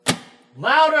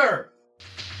Louder!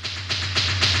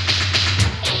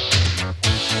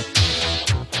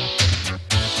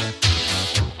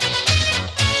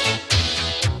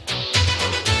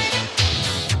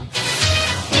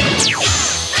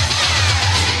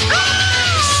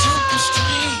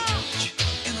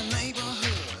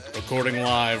 Recording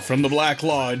live from the Black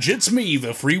Lodge, it's me,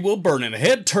 the free will burning,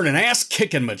 head turning, ass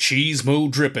kicking, machismo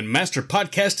dripping, master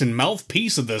podcast and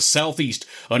mouthpiece of the Southeast,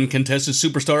 uncontested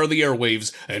superstar of the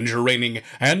airwaves, and your reigning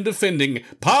and defending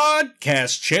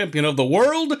podcast champion of the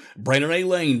world, Brandon A.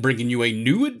 Lane, bringing you a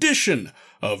new edition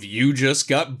of You Just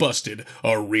Got Busted,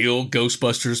 a real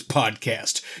Ghostbusters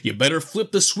podcast. You better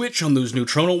flip the switch on those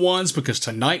neutrona wands because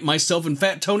tonight myself and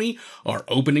Fat Tony are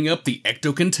opening up the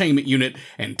ecto-containment unit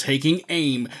and taking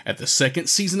aim at the second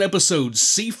season episodes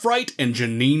Sea Fright and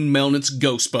Janine Melnick's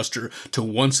Ghostbuster to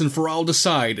once and for all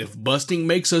decide if busting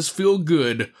makes us feel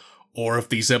good or if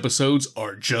these episodes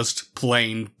are just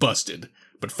plain busted.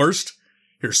 But first,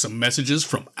 here's some messages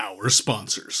from our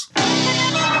sponsors.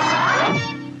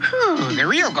 The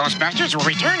real Ghostbusters will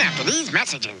return after these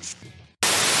messages.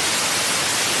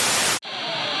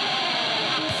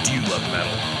 Do you love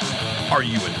metal? Are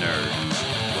you a nerd?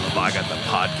 Well, have I got the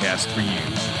podcast for you.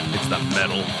 It's the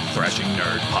Metal Thrashing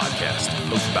Nerd Podcast,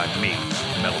 hosted by me,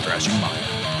 Metal Thrashing Mike.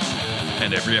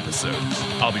 And every episode,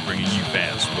 I'll be bringing you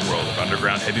fans from the world of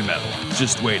underground heavy metal,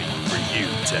 just waiting for you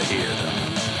to hear them.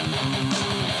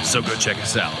 So go check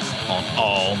us out on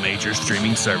all major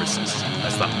streaming services.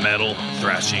 That's the Metal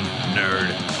Thrashing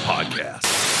Nerd Podcast.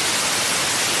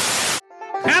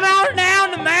 Come on down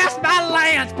to Masked by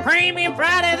Lance, premium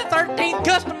Friday the 13th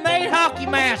custom-made hockey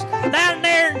mask down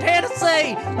there in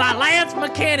Tennessee by Lance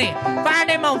McKinney. Find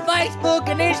him on Facebook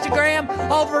and Instagram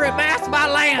over at Masked by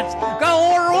Lance.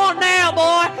 Go order one now,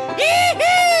 boy. Yee-hoo!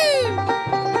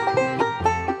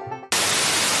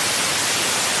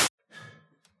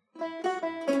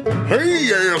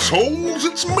 Hey, assholes,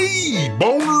 it's me,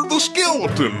 Boner the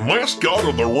Skeleton, mascot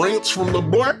of the Rants from the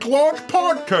Black Lodge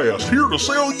podcast, here to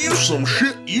sell you some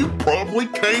shit you probably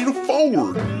can't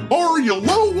afford. Are you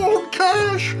low on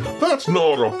cash? That's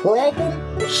not a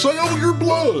problem. Sell your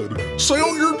blood.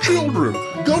 Sell your children.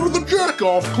 Go to the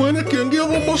jack-off clinic and give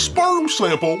them a sperm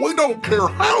sample. We don't care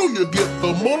how you get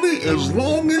the money as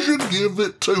long as you give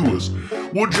it to us.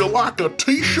 Would you like a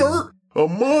t-shirt? A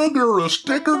mug or a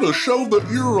sticker to show that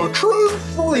you're a true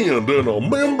friend and a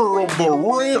member of the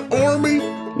Rant Army?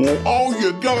 Well, all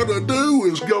you gotta do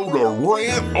is go to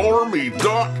rantarmy.com.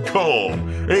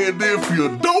 And if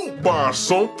you don't buy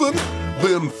something,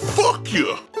 then fuck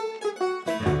you.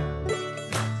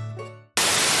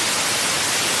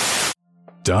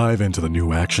 Dive into the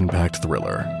new action-packed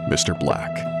thriller, Mr.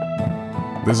 Black.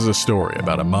 This is a story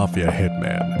about a mafia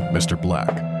hitman, Mr. Black,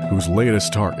 whose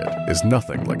latest target is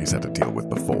nothing like he's had to deal with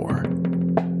before.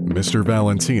 Mr.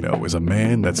 Valentino is a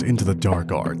man that's into the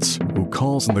dark arts, who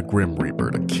calls in the Grim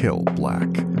Reaper to kill Black.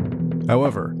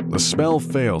 However, the spell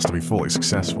fails to be fully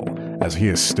successful, as he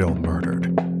is still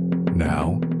murdered.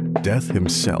 Now, Death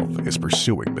himself is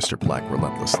pursuing Mr. Black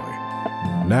relentlessly.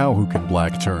 Now who can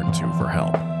Black turn to for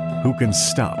help? Who can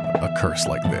stop a curse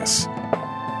like this?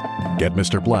 Get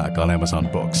Mr. Black on Amazon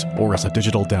Books, or as a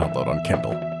digital download on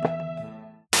Kindle.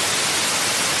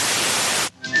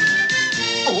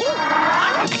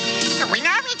 We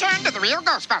now return to the real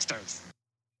Ghostbusters.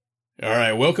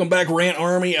 Alright, welcome back, Rant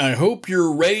Army. I hope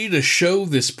you're ready to show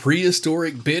this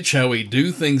prehistoric bitch how we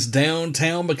do things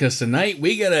downtown, because tonight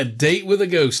we got a date with a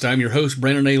ghost. I'm your host,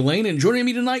 Brandon A. Lane, and joining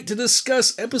me tonight to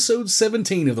discuss episode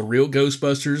 17 of the real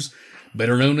Ghostbusters,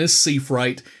 better known as Sea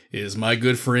Fright, is my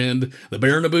good friend, the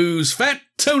Baron of Booze, Fat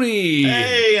Tony.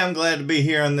 Hey, I'm glad to be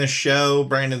here on this show.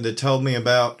 Brandon that told me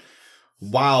about a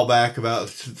while back about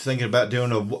thinking about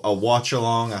doing a watch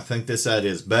along. I think this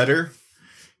idea is better.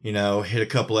 You know, hit a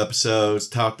couple episodes,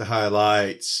 talk the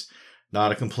highlights,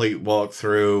 not a complete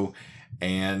walkthrough.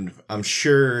 And I'm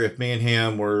sure if me and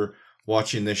him were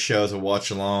watching this show as a watch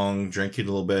along, drinking a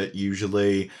little bit,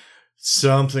 usually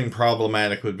something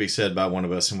problematic would be said by one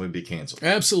of us and we'd be canceled.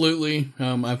 Absolutely.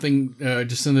 I think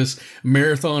just in this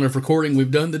marathon of recording we've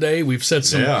done today, we've said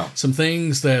some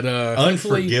things that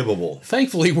unforgivable.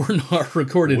 Thankfully, we're not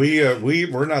recorded.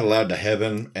 We're not allowed to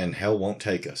heaven, and hell won't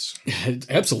take us.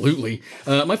 Absolutely.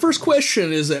 My first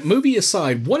question is that, movie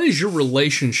aside, what is your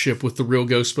relationship with the real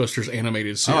Ghostbusters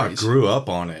animated series? Oh, I grew up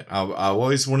on it. I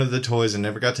always wanted the toys and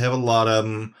never got to have a lot of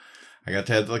them. I got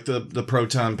to have like the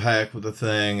proton pack with the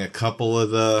thing, a couple of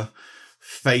the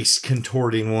face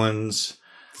contorting ones.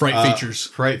 Fright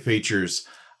features.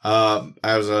 As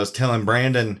I was telling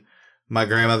Brandon, my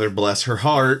grandmother, bless her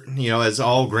heart, you know, as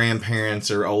all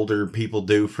grandparents or older people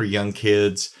do for young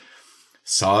kids,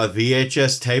 saw a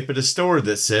VHS tape at a store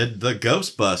that said the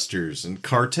Ghostbusters and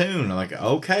cartoon. I'm like,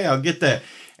 okay, I'll get that.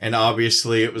 And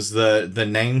obviously it was the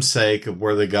namesake of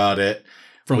where they got it.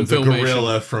 From with the Filmation.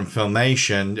 gorilla from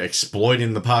Filmation,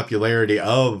 exploiting the popularity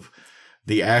of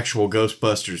the actual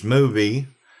Ghostbusters movie.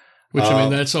 Which, I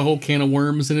mean, that's a whole can of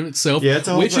worms in itself. Yeah, it's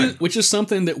a whole thing. Which is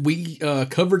something that we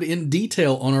covered in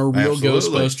detail on our Real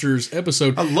Absolutely. Ghostbusters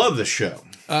episode. I love the show.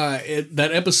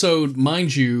 That episode,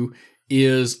 mind you,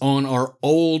 is on our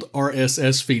old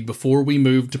RSS feed before we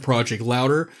moved to Project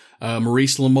Louder.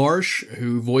 Maurice LaMarche,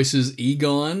 who voices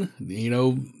Egon, you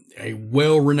know, a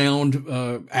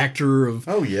well-renowned actor of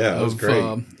That was great.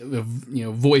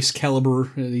 Voice caliber.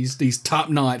 These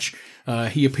top-notch.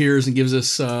 He appears and gives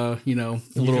us a You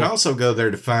little. can also go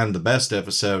there to find the best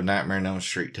episode, Nightmare on Elm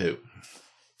Street 2.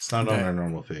 It's not on our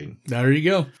normal feed. There you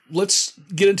go. Let's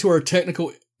get into our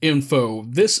technical info.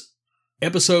 This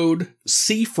episode,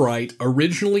 Sea Fright,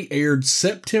 originally aired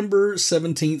September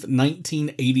 17th,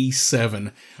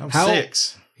 1987. I'm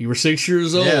 6. You were 6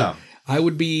 years old. Yeah. I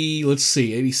would be,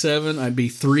 87. I'd be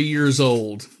 3 years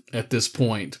old at this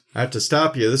point. I have to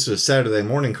stop you. This was a Saturday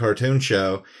morning cartoon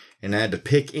show, and I had to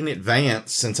pick in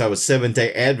advance, since I was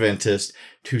Seventh-day Adventist,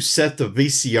 to set the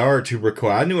VCR to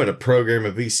record. I knew how to program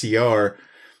a VCR.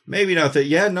 Maybe not that.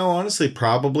 Yeah, no, honestly,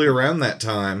 probably around that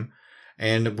time.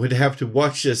 And would have to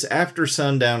watch this after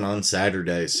sundown on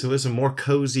Saturdays. So it was a more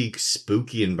cozy,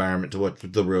 spooky environment to watch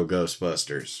the real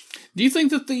Ghostbusters. Do you think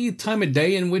that the time of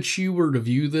day in which you were to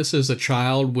view this as a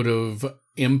child would have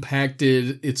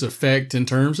impacted its effect in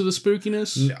terms of the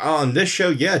spookiness? On this show,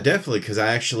 yeah, definitely. Because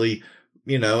I actually,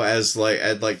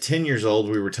 at 10 years old,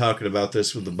 we were talking about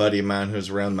this with a buddy of mine who's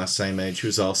around my same age,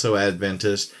 who's also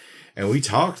Adventist. And we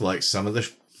talked some of the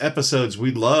episodes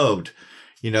we loved.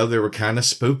 They were kind of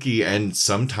spooky, and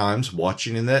sometimes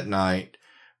watching it at night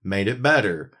made it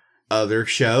better. Other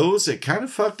shows, it kind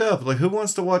of fucked up. Who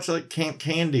wants to watch Camp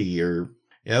Candy or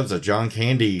it was a John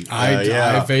Candy?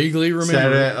 I vaguely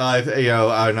remember.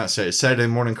 Saturday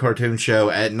morning cartoon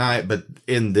show at night. But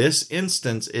in this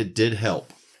instance, it did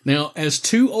help. Now, as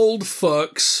two old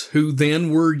fucks who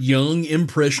then were young,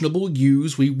 impressionable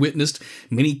youths, we witnessed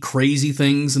many crazy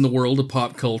things in the world of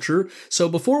pop culture. So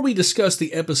before we discuss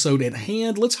the episode at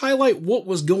hand, let's highlight what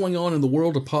was going on in the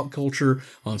world of pop culture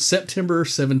on September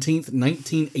 17th,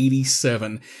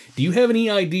 1987. Do you have any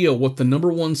idea what the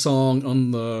number one song on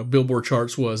the Billboard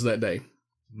charts was that day?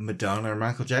 Madonna or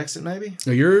Michael Jackson, maybe?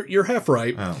 No, you're half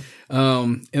right. Oh.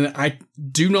 And I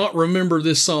do not remember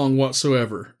this song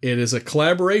whatsoever. It is a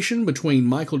collaboration between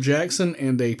Michael Jackson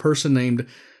and a person named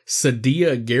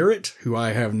Sadia Garrett, who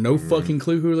I have no fucking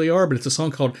clue who they are, but it's a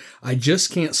song called I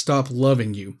Just Can't Stop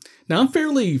Loving You. Now, I'm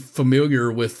fairly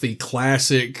familiar with the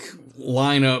classic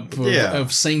lineup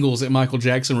of singles that Michael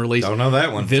Jackson released. Don't know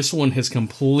that one. This one has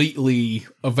completely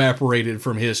evaporated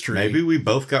from history. Maybe we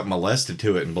both got molested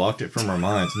to it and blocked it from our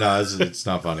minds. No, it's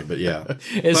not funny, but yeah.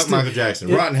 Fuck Michael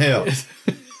Jackson. Rotten hell.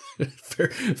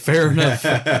 Fair enough.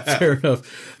 Fair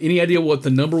enough. Any idea what the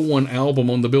number one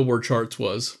album on the Billboard charts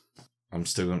was? I'm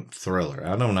still going Thriller.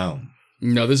 I don't know.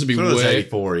 No, this would be Thriller was way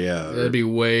 84, yeah. That'd be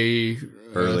way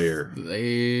earlier.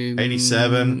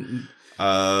 87.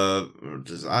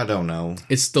 I don't know.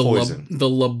 It's the Poison.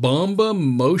 La Bamba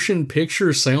motion picture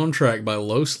soundtrack by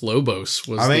Los Lobos.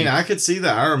 I could see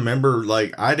that. I remember,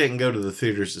 I didn't go to the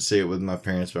theaters to see it with my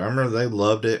parents, but I remember they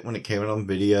loved it when it came out on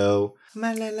video.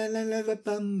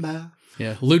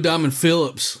 Yeah, Lou Diamond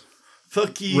Phillips.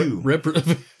 Fuck you.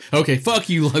 Okay, fuck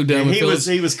you, Lou Diamond Phillips.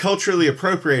 He was culturally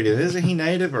appropriated. Isn't he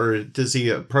native, or does he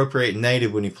appropriate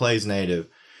native when he plays native?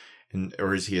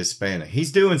 Or is he Hispanic?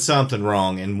 He's doing something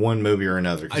wrong in one movie or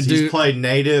another. Because he's played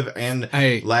native and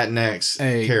Latinx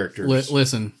characters.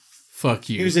 Listen, fuck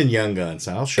you. He was in Young Guns.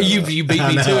 I'll show you. You beat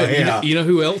me to it. Yeah. You know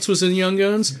who else was in Young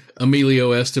Guns?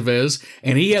 Emilio Estevez.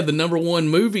 And he had the number one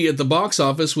movie at the box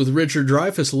office with Richard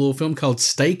Dreyfuss, a little film called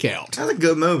Stakeout. That's a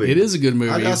good movie. It is a good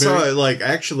movie. I saw it,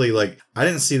 I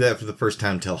didn't see that for the first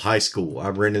time until high school. I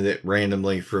rented it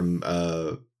randomly from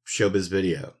Showbiz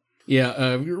Video.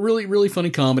 Yeah, really, really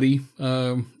funny comedy.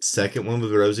 Second one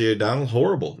with Rosie O'Donnell,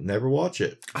 horrible. Never watch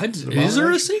it. Is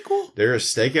there a sequel? There's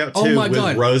Stakeout 2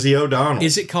 with Rosie O'Donnell.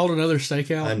 Is it called Another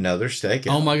Stakeout? Another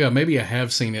Stakeout. Oh my god, maybe I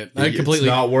have seen it. It's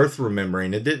not worth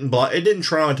remembering. It didn't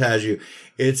traumatize you.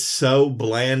 It's so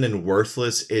bland and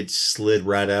worthless. It slid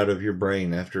right out of your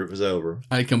brain after it was over.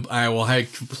 I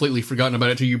had completely forgotten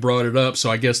about it till you brought it up,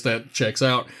 so I guess that checks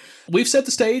out. We've set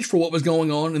the stage for what was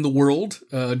going on in the world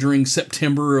during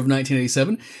September of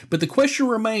 1987, but the question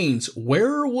remains,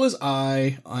 where was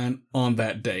I on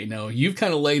that day? Now, you've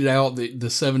kind of laid it out, the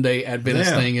 7-day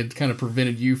Adventist thing had kind of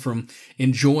prevented you from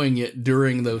enjoying it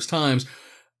during those times.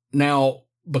 Now,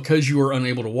 because you were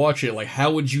unable to watch it, like,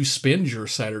 how would you spend your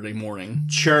Saturday morning?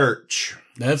 Church.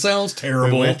 That sounds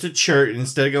terrible. We went to church.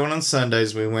 Instead of going on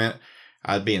Sundays,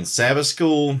 I'd be in Sabbath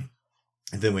school,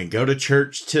 and then we'd go to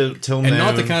church till noon. And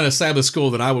not the kind of Sabbath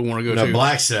school that I would want to go to. No,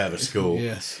 Black Sabbath school.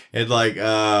 Yes. And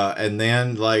and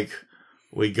then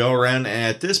we go around,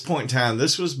 and at this point in time,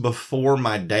 this was before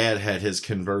my dad had his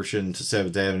conversion to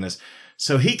Seventh-day Adventist.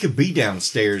 So he could be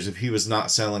downstairs if he was not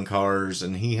selling cars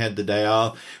and he had the day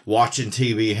off watching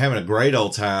TV, having a great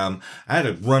old time. I had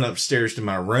to run upstairs to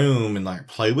my room and like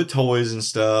play with toys and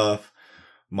stuff.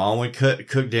 Mom would cook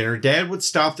dinner. Dad would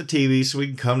stop the TV so we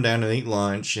could come down and eat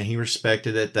lunch, and he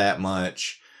respected it that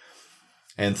much.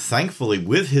 And thankfully,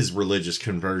 with his religious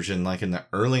conversion, like in the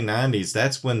early 90s,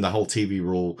 that's when the whole TV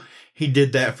rule, he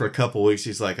did that for a couple of weeks.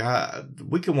 He's like,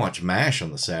 we can watch MASH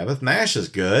on the Sabbath. MASH is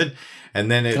good. And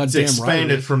then it's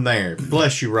expanded from there.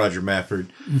 Bless you, Roger Mafford.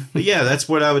 But yeah, that's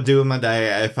what I would do in my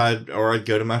day. I'd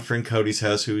go to my friend Cody's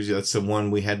house, that's the one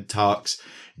we had talks,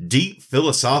 deep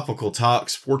philosophical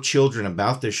talks for children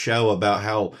about this show, about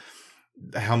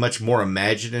how much more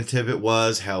imaginative it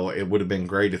was, how it would have been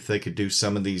great if they could do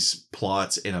some of these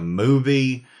plots in a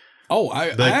movie.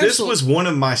 This was one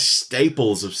of my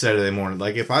staples of Saturday morning.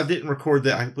 Like, if I didn't record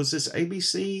that, was this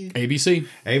ABC?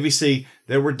 ABC.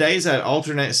 There were days I'd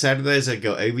alternate. Saturdays I'd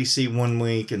go ABC one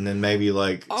week, and then maybe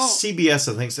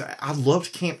CBS, I think. So I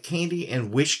loved Camp Candy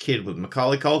and Wish Kid with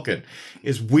Macaulay Culkin.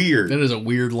 It's weird. That is a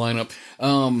weird lineup.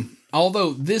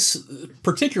 Although this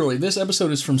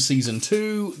episode is from season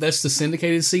 2, that's the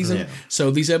syndicated season. Yeah.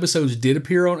 So these episodes did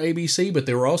appear on ABC, but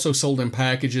they were also sold in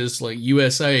packages like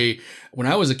USA. When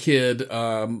I was a kid,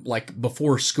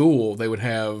 before school, they would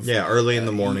have early in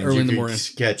the morning.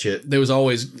 Catch it. There was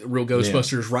always Real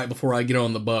Ghostbusters right before I get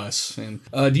on the bus. And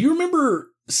do you remember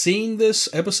seeing this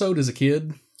episode as a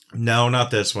kid? No, not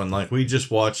this one. Like, we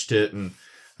just watched it, and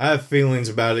I have feelings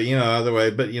about it. Either way,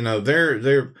 but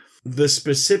they're. The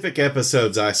specific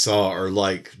episodes I saw are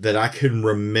that I can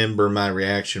remember my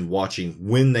reaction watching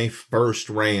when they first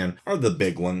ran are the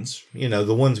big ones.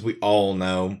 The ones we all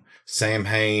know. Sam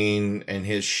Hain and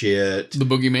his shit. The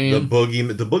Boogeyman.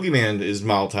 The Boogeyman is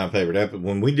my all-time favorite.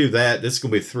 When we do that, this is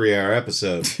going to be a 3-hour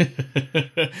episode.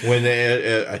 When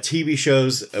a TV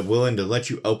show's willing to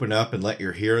let you open up and let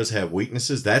your heroes have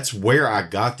weaknesses, that's where I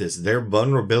got this. Their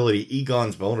vulnerability,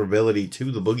 Egon's vulnerability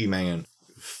to the Boogeyman,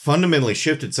 fundamentally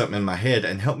shifted something in my head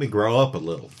and helped me grow up a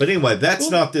little. But anyway, that's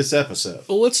not this episode.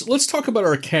 Well, let's talk about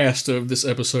our cast of this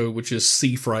episode, which is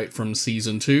Sea Fright from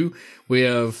season 2. We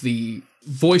have the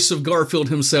voice of Garfield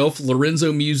himself,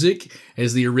 Lorenzo Music,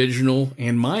 as the original,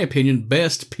 and my opinion,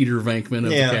 best Peter Venkman of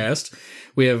the cast.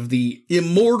 We have the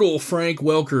immortal Frank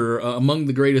Welker, among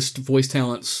the greatest voice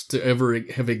talents to ever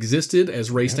have existed,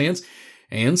 as Ray Stantz,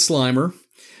 and Slimer.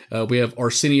 We have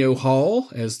Arsenio Hall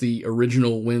as the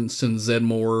original Winston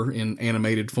Zeddemore in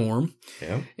animated form.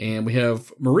 Yeah. And we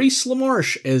have Maurice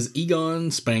LaMarche as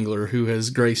Egon Spangler, who has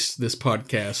graced this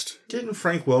podcast. Didn't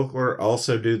Frank Welker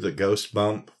also do the Ghost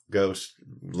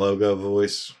logo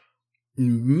voice?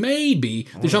 Maybe.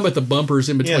 They're talking about the bumpers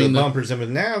in between. Yeah, the bumpers in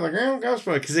between. Now the Ghost,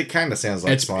 because it kind of sounds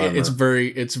like Slimer.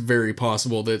 It's very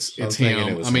possible that it's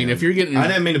him. If you're getting... I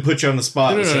didn't mean to put you on the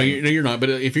spot. No, you're not. But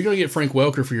if you're going to get Frank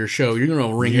Welker for your show, you're going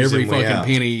to wring every fucking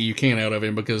penny you can out of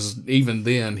him, because even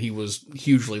then he was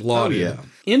hugely lauded. Oh, yeah.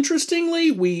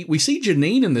 Interestingly, we see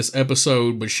Janine in this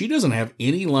episode, but she doesn't have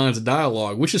any lines of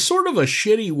dialogue, which is sort of a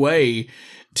shitty way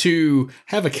to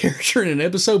have a character in an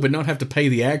episode but not have to pay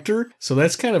the actor. So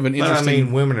that's kind of an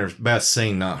interesting... women are best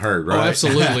seen, not heard, right? Oh,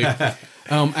 absolutely.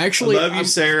 Actually, I love you,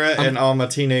 Sarah, and all my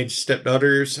teenage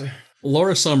stepdaughters.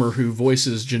 Laura Summer, who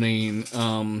voices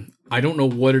Janine, I don't know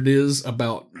what it is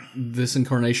about this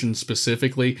incarnation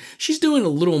specifically. She's doing a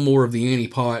little more of the Annie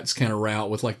Potts kind of route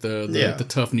with the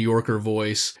tough New Yorker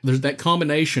voice. There's that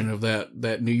combination of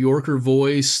that New Yorker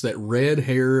voice, that red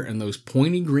hair, and those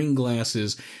pointy green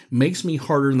glasses makes me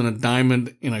harder than a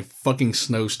diamond in a fucking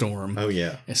snowstorm. Oh,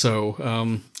 yeah.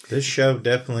 So, this show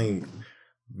definitely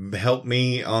helped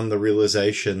me on the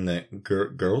realization that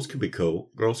girls could be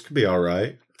cool. Girls could be all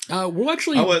right. I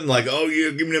wasn't like, oh, yeah,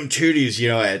 give me them titties,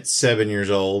 at 7 years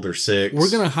old or 6. We're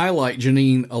going to highlight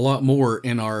Janine a lot more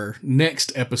in our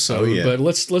next episode, but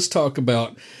let's talk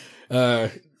about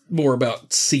more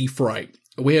about Sea Fright.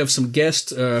 We have some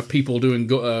guest people doing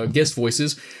guest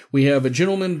voices. We have a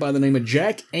gentleman by the name of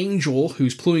Jack Angel,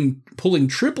 who's pulling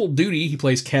triple duty. He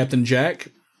plays Captain Jack,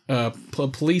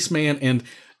 policeman, and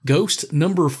Ghost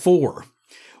number 4.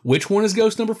 Which one is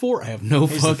Ghost number 4? I have no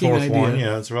fucking idea. He's the fourth one.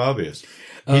 Yeah, it's obvious.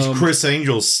 He's Chris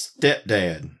Angel's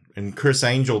stepdad. And Chris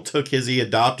Angel he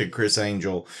adopted Chris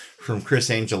Angel from Chris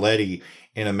Angeletti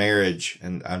in a marriage,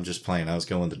 and I'm just playing. I was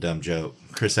going with the dumb joke.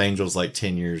 Chris Angel's like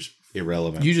 10 years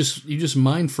irrelevant. You just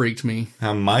mind freaked me.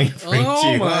 I mind freaked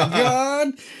Oh you.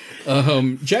 my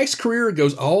god! Jack's career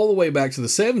goes all the way back to the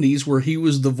 70s, where he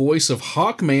was the voice of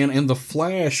Hawkman and the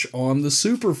Flash on the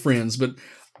Super Friends. But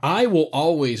I will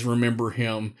always remember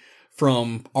him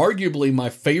from arguably my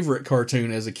favorite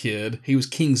cartoon as a kid. He was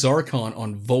King Zarkon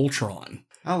on Voltron.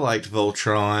 I liked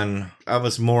Voltron. I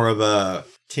was more of a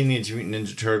Teenage Mutant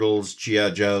Ninja Turtles,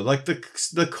 G.I. Joe, like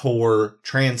the core,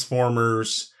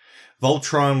 Transformers.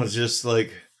 Voltron was just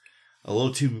like a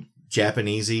little too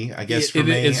Japanesey, I guess, for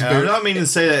me. I'm not meaning to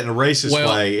say that in a racist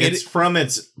way. It's from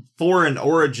its foreign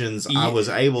origins. I was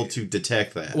able to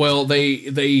detect that. Well,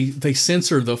 they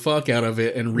censored the fuck out of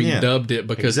it and redubbed it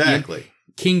because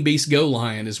King Beast Go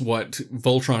Lion is what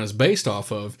Voltron is based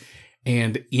off of.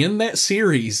 And in that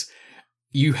series,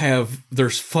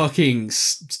 there's fucking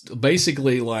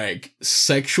basically like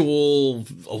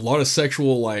a lot of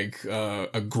sexual like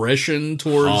aggression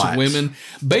towards women,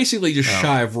 basically just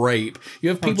shy of rape. You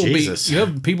have people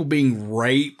being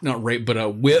raped, not raped,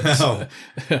 but whipped. Oh.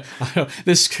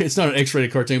 It's not an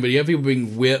X-rated cartoon, but you have people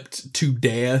being whipped to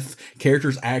death.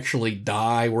 Characters actually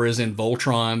die, whereas in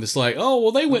Voltron, it's like, oh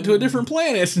well, they went to a different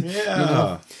planet.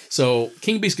 Yeah. So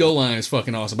King Beast Go Lion is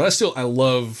fucking awesome, but I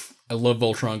love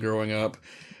Voltron growing up.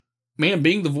 Man,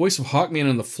 being the voice of Hawkman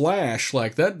and the Flash,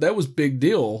 like that was big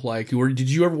deal. Like, did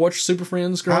you ever watch Super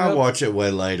Friends growing up? I watch it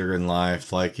way later in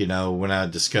life, like, when I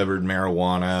discovered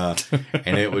marijuana,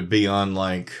 and it would be on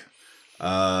like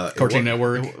Cartoon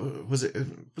Network. Was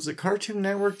it Cartoon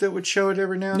Network that would show it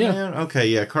every now and then? Okay,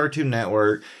 yeah, Cartoon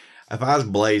Network. If I was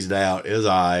blazed out, it was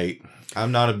alright.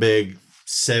 I'm not a big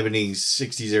 70s,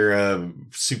 60s era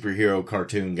superhero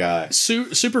cartoon guy.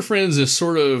 Super Friends is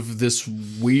sort of this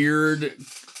weird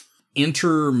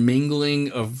intermingling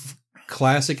of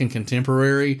classic and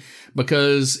contemporary,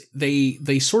 because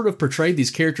they sort of portrayed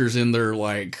these characters in their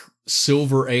like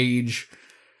Silver Age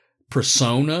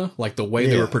persona, like the way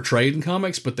they were portrayed in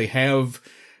comics, but they have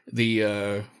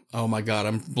the oh my god,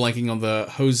 I'm blanking on the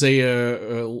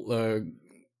Hosea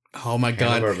oh my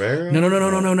god.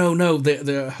 No.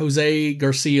 The Jose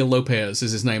Garcia Lopez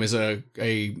is his name, is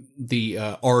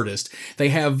the artist. They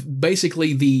have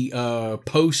basically the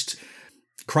post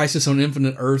Crisis on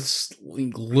Infinite Earths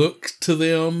look to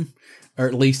them, or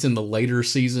at least in the later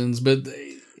seasons, but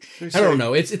I don't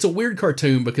know. It's a weird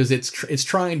cartoon because it's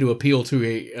trying to appeal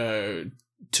to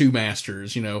two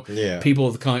masters, people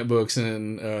of the comic books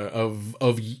and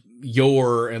of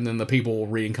yore, and then the people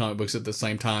reading comic books at the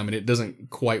same time, and it doesn't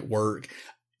quite work,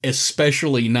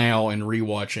 especially now in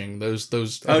rewatching those.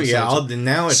 Oh yeah,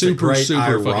 now it's a great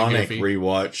ironic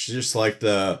rewatch, just like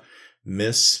the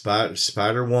Miss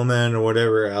Spider Woman or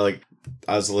whatever.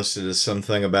 I was listening to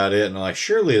something about it, and I'm like,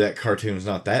 surely that cartoon's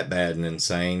not that bad and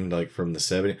insane, like from the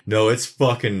 70s. No, it's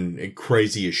fucking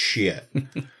crazy as shit.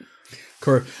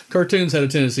 Cartoons had a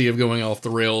tendency of going off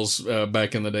the rails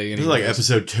back in the day. It was like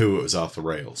episode 2, it was off the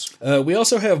rails. We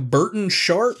also have Burton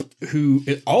Sharp, who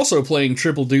is also playing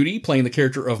triple duty, playing the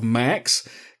character of Max.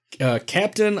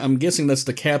 Captain, I'm guessing that's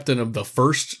the captain of the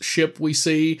first ship we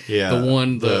see. Yeah.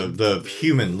 The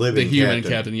human living captain. The human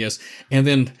captain, yes. And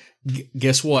then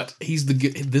guess what?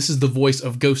 This is the voice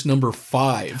of Ghost number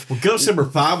 5. Well, Ghost number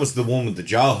 5 was the one with the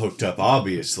jaw hooked up,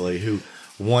 obviously, who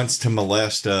wants to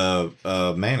molest a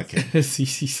mannequin.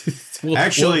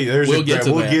 Actually, we'll get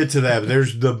to that. But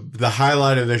there's the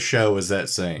highlight of this show is that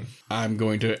scene. I'm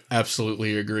going to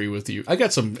absolutely agree with you. I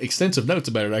got some extensive notes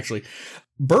about it, actually.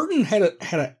 Burton had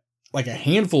a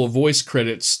handful of voice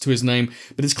credits to his name,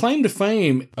 but his claim to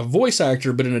fame, a voice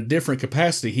actor, but in a different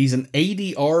capacity. He's an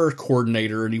ADR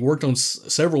coordinator, and he worked on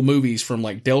several movies from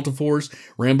like Delta Force,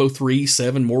 Rambo 3,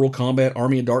 7, Mortal Kombat,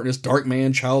 Army of Darkness,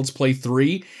 Darkman, Child's Play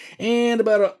 3, and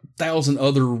about 1,000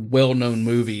 other well-known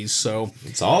movies. So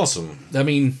it's awesome.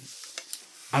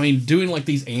 I mean, doing like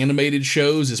these animated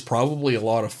shows is probably a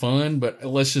lot of fun, but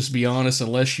let's just be honest,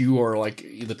 unless you are like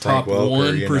the top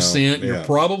 1%, you're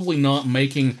probably not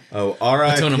making a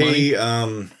ton of money.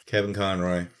 Kevin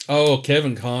Conroy. Oh,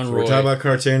 Kevin Conroy. So we're talking about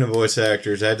cartoon and voice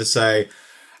actors. I had to say,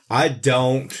 I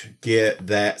don't get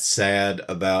that sad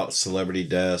about celebrity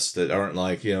deaths that aren't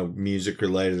like, music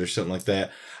related or something like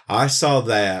that. I saw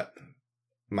that,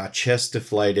 my chest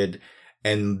deflated,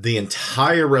 and the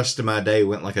entire rest of my day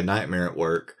went like a nightmare at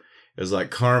work. It was like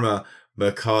karma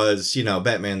because,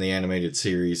 Batman the Animated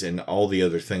Series and all the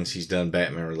other things he's done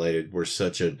Batman related were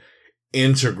such an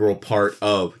integral part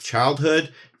of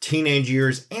childhood, teenage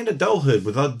years, and adulthood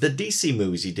with the DC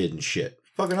movies he did and shit.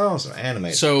 Fucking awesome.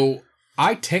 Animated. So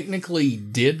I technically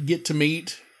did get to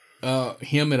meet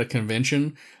him at a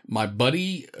convention, my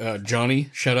buddy Johnny,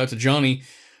 shout out to Johnny,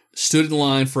 stood in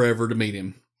line forever to meet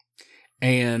him.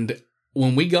 And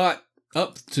when we got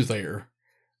up to there,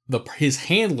 his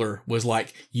handler was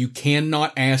like, you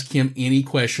cannot ask him any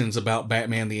questions about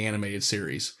Batman the Animated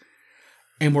Series.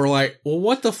 And we're like, well,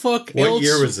 what the fuck else? What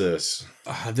year was this?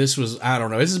 This was, I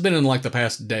don't know. This has been in like the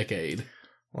past decade.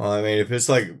 Well, I mean, if it's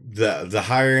like the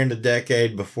higher end of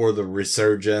decade before the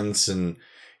resurgence and,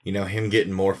 you know, him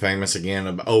getting more famous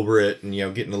again over it and, you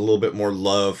know, getting a little bit more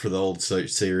love for the old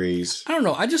series. I don't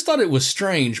know. I just thought it was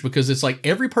strange because it's like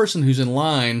every person who's in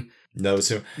line knows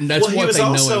him. That's well, what he was they know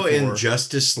also him in for.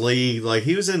 Justice League. Like,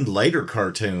 he was in later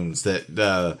cartoons that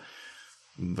the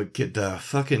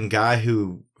fucking guy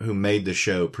who made the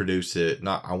show produced it.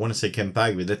 Not, I want to say Kevin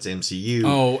Feige, but that's MCU.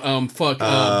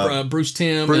 Bruce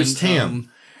Timm. Bruce Timm,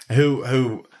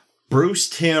 who Bruce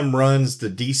Timm runs the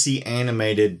DC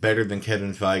animated better than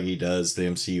Kevin Feige does the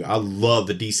MCU. I love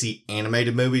the DC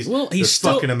animated movies. Well, They're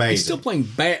fucking amazing. He's still playing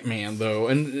Batman though,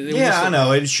 and I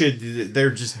know it should.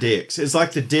 They're just dicks. It's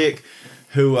like the dick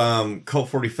who Colt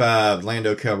 45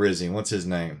 Lando Calrissian. What's his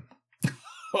name?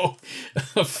 Oh,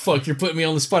 fuck! You're putting me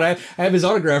on the spot. I have his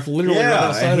autograph literally right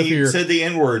outside and of he here. said the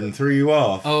N-word and threw you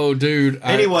off. Oh, dude.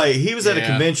 Anyway, he was at a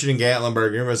convention in Gatlinburg.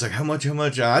 And everybody's like, how much?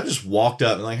 I just walked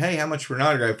up and like, hey, how much for an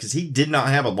autograph? Because he did not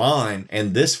have a line.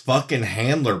 And this fucking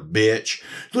handler bitch,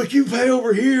 like, you pay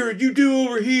over here and you do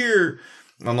over here.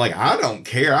 I'm like, I don't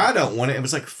care. I don't want it. It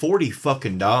was like $40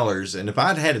 fucking. And if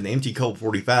I'd had an empty Colt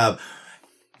 45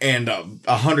 and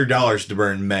 $100 to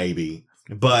burn, maybe.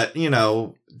 But, you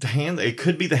know, it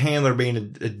could be the handler being a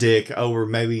dick over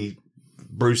maybe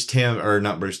Bruce Timm, or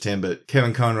not Bruce Timm, but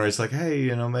Kevin Conroy's like, hey,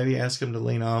 you know, maybe ask him to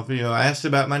lean off. You know, I asked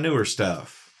about my newer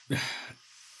stuff.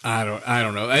 I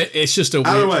don't know. It's just a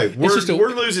weird, either way.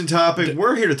 We're losing topic.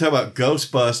 We're here to talk about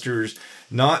Ghostbusters,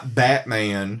 not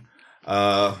Batman.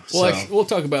 We'll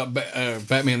talk about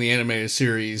Batman the Animated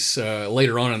Series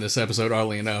later on in this episode.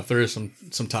 Oddly enough, there is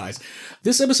some ties.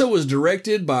 This episode was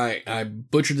directed by, I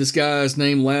butchered this guy's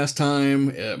name last time,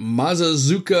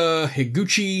 Masazuka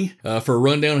Higuchi. For a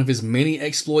rundown of his many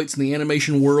exploits in the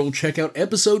animation world, check out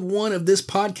episode 1 of this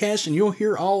podcast, and you'll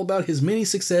hear all about his many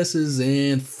successes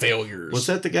and failures. Was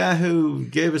that the guy who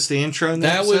gave us the intro?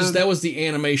 That was the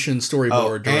animation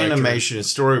storyboard director. Animation and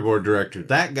storyboard director.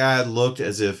 That guy looked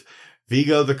as if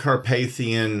Vigo the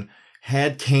Carpathian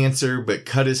had cancer, but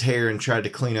cut his hair and tried to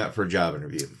clean up for a job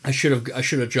interview. I should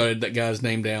have jotted that guy's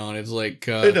name down. It's like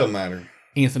it don't matter.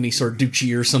 Anthony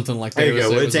Sarducci or something like that. There you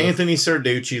go. It's Anthony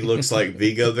Sarducci. Looks like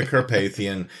Vigo the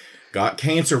Carpathian. Got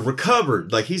cancer,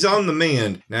 recovered. Like, he's on the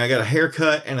mend. Now I got a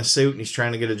haircut and a suit, and he's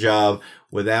trying to get a job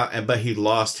but he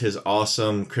lost his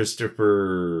awesome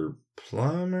Christopher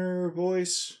Plummer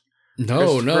voice.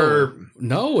 No.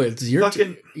 It's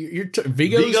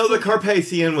Vigo the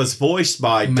Carpathian was voiced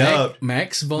by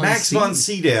Max von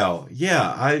Sydow.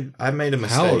 Yeah, I made a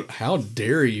mistake. How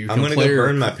dare you? I'm going to go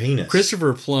burn my penis.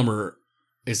 Christopher Plummer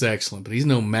is excellent, but he's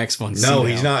no Max von Sydow. No,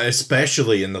 he's not,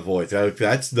 especially in the voice.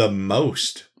 That's the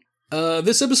most.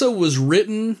 This episode was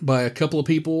written by a couple of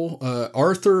people,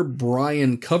 Arthur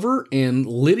Brian Cover and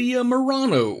Lydia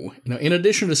Morano. Now, in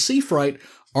addition to Seafright,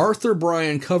 Arthur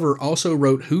Brian Cover also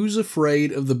wrote Who's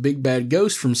Afraid of the Big Bad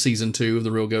Ghost from Season 2 of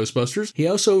The Real Ghostbusters. He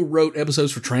also wrote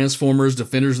episodes for Transformers,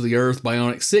 Defenders of the Earth,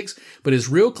 Bionic 6, but his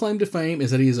real claim to fame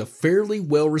is that he is a fairly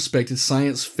well-respected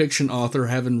science fiction author,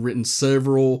 having written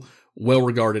several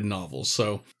well-regarded novels.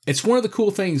 So it's one of the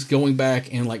cool things going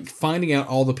back and like finding out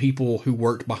all the people who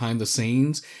worked behind the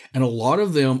scenes, and a lot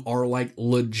of them are like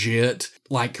legit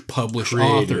like published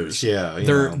authors. Yeah,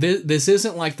 this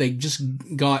isn't like they just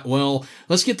got, well,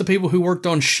 let's get the people who worked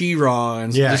on She-Ra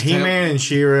and He-Man and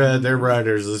She-Ra, they're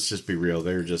writers. Let's just be real,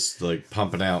 they're just like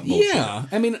pumping out bullshit. Yeah,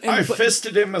 I mean, I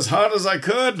fisted him as hard as I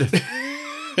could.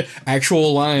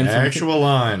 Actual line.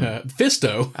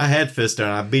 Fisto. I had Fisto,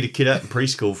 and I beat a kid up in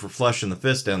preschool for flushing the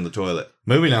fist down the toilet.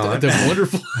 Moving on. That's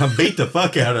wonderful. I beat the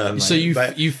fuck out of him. So you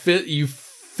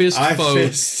fist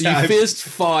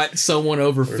fought someone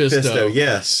over Fisto.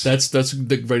 Yes. That's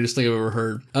the greatest thing I've ever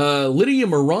heard. Lydia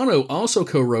Morano also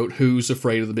co-wrote Who's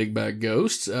Afraid of the Big Bad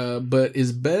Ghost, but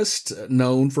is best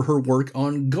known for her work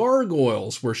on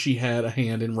Gargoyles, where she had a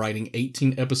hand in writing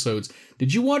 18 episodes.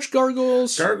 Did you watch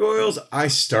Gargoyles? Gargoyles, I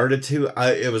started to.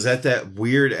 It was at that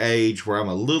weird age where I'm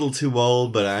a little too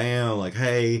old, but I am like,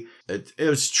 hey, it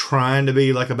was trying to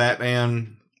be like a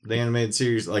Batman, the animated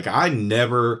series. Like, I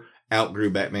never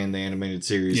outgrew Batman the Animated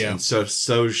Series. Yeah. And so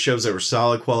shows that were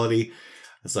solid quality.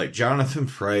 It's like Jonathan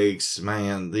Frakes,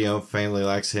 man, family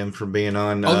likes him from being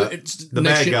on it's the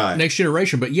bad guy. Next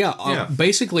Generation. But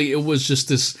basically it was just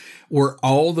this where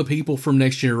all the people from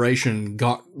Next Generation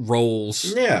got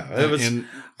roles. Yeah, it was. And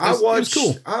I watched. It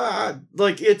was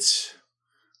cool.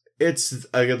 It's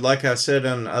like I said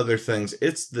on other things.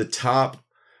 It's the top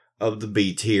of the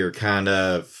B tier kind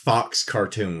of Fox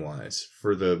cartoon wise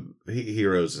for the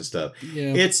heroes and stuff.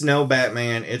 Yeah. It's no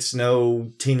Batman. It's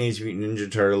no Teenage Mutant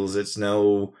Ninja Turtles. It's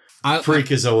no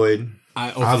Freakazoid.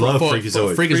 I love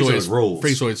Freakazoid. Freakazoid rules.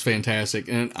 Freakazoid's fantastic.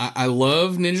 And I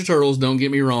love Ninja Turtles, don't get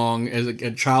me wrong. As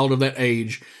a child of that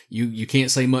age, you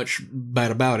can't say much bad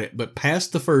about it. But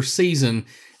past the first season,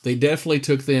 they definitely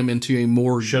took them into a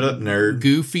more shut up, nerd,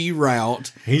 goofy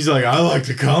route. He's like, I like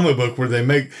the comic book where they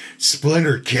make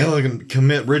Splinter kill and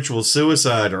commit ritual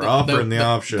suicide or offering the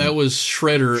option. That was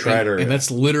Shredder. And that's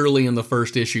literally in the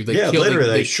first issue.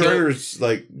 Shredder's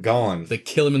like gone. They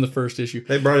kill him in the first issue.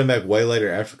 They brought him back way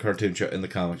later after the cartoon show in the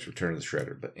comics Return of the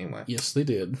Shredder. But anyway. Yes, they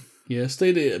did. Yes,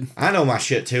 they did. I know my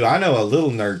shit too. I know a little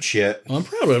nerd shit. Well, I'm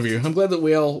proud of you. I'm glad that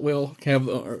we all have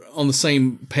on the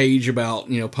same page about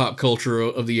pop culture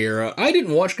of the era. I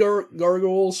didn't watch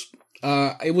Gargoyles.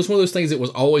 It was one of those things that was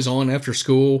always on after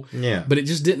school. Yeah, but it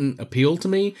just didn't appeal to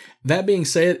me. That being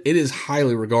said, it is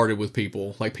highly regarded with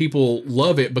people. Like people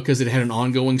love it because it had an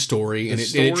ongoing story and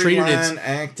it treated its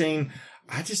acting.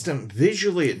 I just don't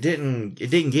visually. It didn't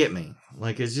get me.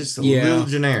 Like it's just a little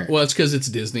generic. Well, it's because it's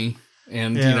Disney.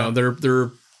 And,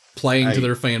 they're playing to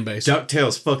their fan base.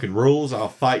 DuckTales fucking rules. I'll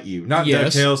fight you. Not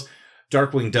DuckTales.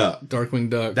 Darkwing Duck. Darkwing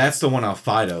Duck. That's the one I'll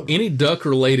fight over. Any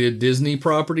duck-related Disney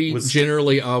property,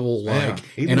 generally I will like.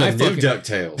 Even the new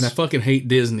DuckTales. And I fucking hate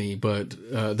Disney, but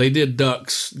they did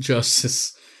Ducks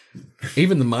justice.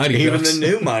 Even the Mighty Ducks. Even the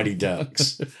new Mighty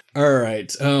Ducks. All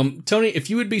right. Tony, if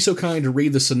you would be so kind to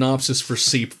read the synopsis for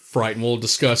Sea Fright, and we'll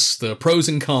discuss the pros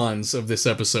and cons of this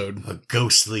episode. A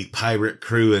ghostly pirate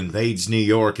crew invades New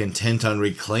York intent on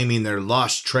reclaiming their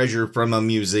lost treasure from a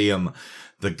museum.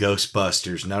 The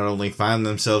Ghostbusters not only find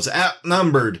themselves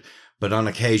outnumbered, but on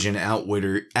occasion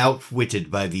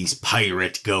outwitted by these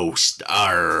pirate ghosts.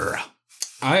 Arr.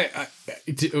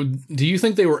 Do you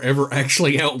think they were ever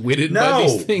actually outwitted by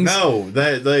these things? No,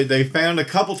 they found a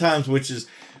couple times, which is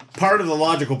part of the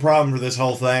logical problem for this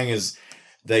whole thing is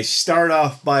they start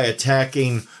off by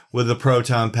attacking with the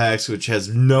proton packs, which has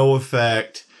no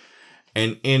effect,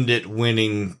 and end it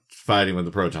fighting with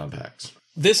the proton packs.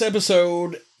 This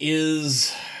episode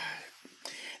is...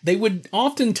 They would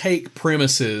often take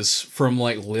premises from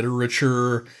like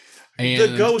literature and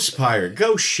the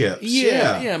ghost ships.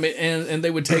 Yeah. And they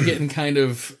would take it and kind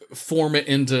of form it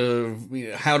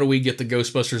into how do we get the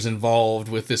Ghostbusters involved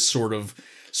with this sort of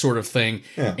thing.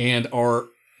 Yeah. And our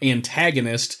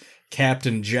antagonist,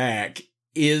 Captain Jack,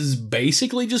 is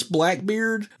basically just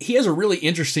Blackbeard. He has a really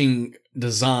interesting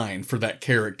design for that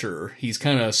character. He's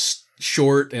kind of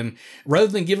short, and rather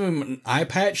than give him an eye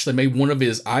patch, they made one of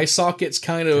his eye sockets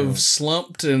kind of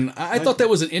slumped, and I thought that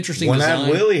was an interesting design.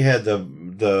 Willie had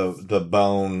the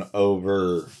bone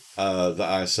over the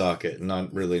eye socket,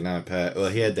 not really an eye patch. Well,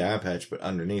 he had the eye patch, but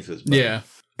underneath his bone. Yeah.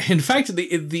 In fact,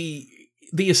 the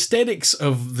aesthetics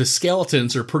of the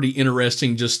skeletons are pretty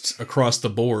interesting just across the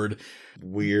board.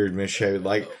 Weird, misshapen.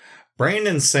 Like,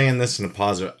 Brandon's saying this in a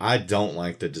positive. I don't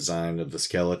like the design of the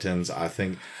skeletons. I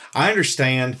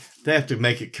understand they have to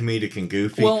make it comedic and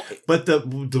goofy. Well, but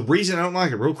the reason I don't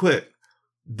like it, real quick,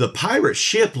 the pirate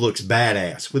ship looks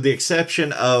badass, with the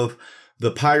exception of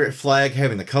the pirate flag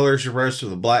having the colors reversed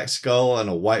with a black skull and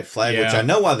a white flag, which I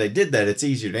know why they did that. It's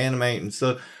easier to animate and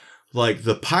stuff. Like,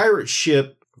 the pirate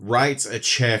ship writes a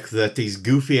check that these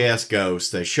goofy-ass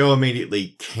ghosts, they show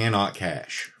immediately, cannot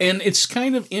cash. And it's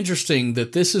kind of interesting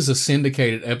that this is a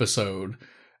syndicated episode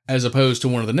as opposed to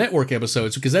one of the network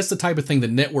episodes, because that's the type of thing the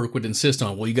network would insist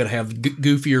on. Well, you got to have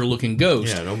goofier-looking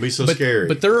ghosts. Yeah, don't be so scary.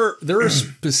 But there are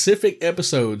specific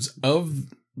episodes of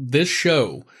this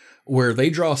show where they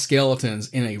draw skeletons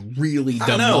in a really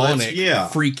demonic,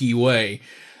 freaky way.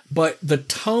 But the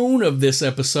tone of this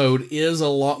episode is a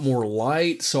lot more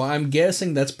light, so I'm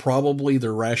guessing that's probably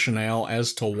the rationale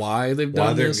as to why they've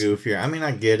done this. Why they're goofier. I mean,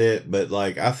 I get it, but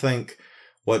like, I think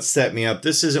what set me up,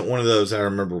 this isn't one of those I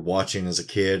remember watching as a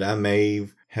kid. I may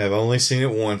have only seen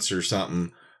it once or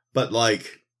something, but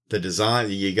like, the design,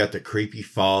 you got the creepy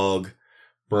fog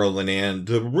rolling in,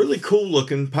 the really cool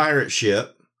looking pirate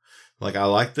ship. Like, I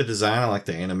like the design, I like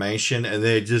the animation, and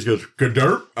then it just goes,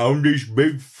 "Ka-dirt on these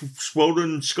big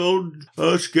swollen skull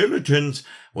skeletons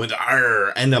with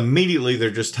arr," and immediately they're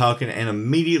just talking, and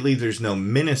immediately there's no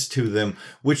menace to them,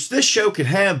 which this show could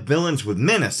have villains with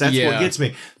menace. That's what gets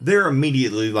me. They're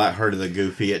immediately lighthearted and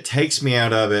goofy. It takes me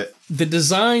out of it. The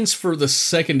designs for the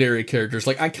secondary characters,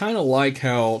 like I kind of like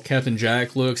how Captain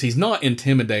Jack looks. He's not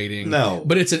intimidating, No.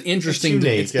 but it's an interesting, It's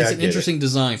unique. it's Yeah, I an get interesting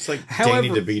design. It's like However,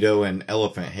 Danny DeVito and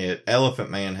Elephant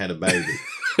Man had a baby.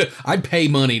 I'd pay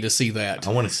money to see that.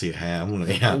 I want to see a hat.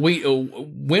 Yeah.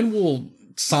 When will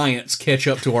science catch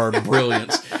up to our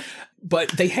brilliance? But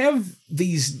they have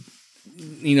these,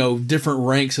 different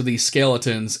ranks of these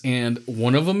skeletons, and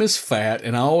one of them is fat,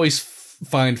 and I always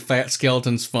find fat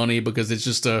skeletons funny because it's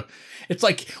just it's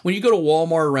like when you go to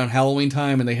Walmart around Halloween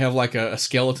time and they have like a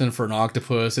skeleton for an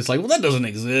octopus. It's like, well, that doesn't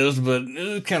exist, but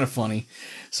it's kind of funny.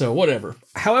 So whatever.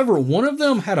 However, one of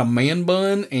them had a man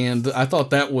bun, and I thought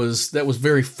that was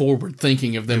very forward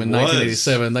thinking of them in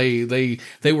 1987.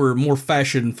 They were more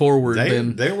fashion forward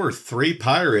than There were 3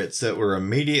 pirates that were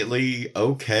immediately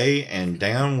okay and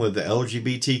down with the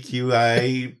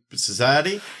LGBTQIA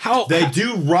society. They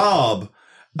do rob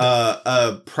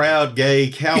a proud gay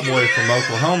cowboy from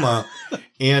Oklahoma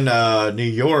in New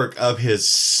York of his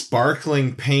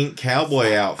sparkling pink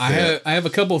cowboy outfit. I have a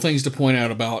couple of things to point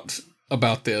out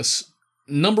about this.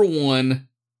 Number one,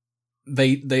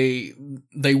 they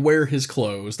wear his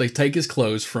clothes. They take his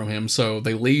clothes from him, so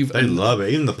they leave. They love it.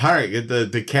 Even the pirate,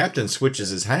 the captain switches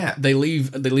his hat. They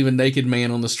leave a naked man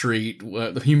on the street,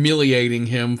 humiliating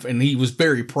him, and he was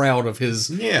very proud of his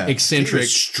eccentric. He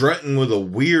was strutting with a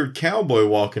weird cowboy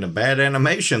walk in a bad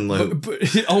animation loop.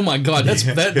 Oh my god, that's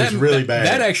really bad.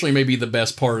 That actually may be the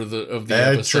best part of the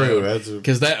episode. True.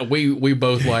 Because we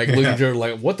both like Luke and Joe were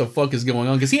like, what the fuck is going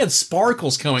on? Because he had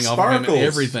sparkles coming off of him and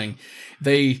everything.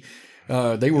 They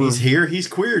were. He's here. He's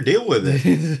queer. Deal with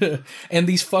it. And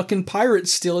these fucking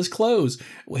pirates steal his clothes,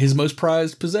 his most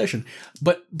prized possession.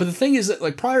 But the thing is that,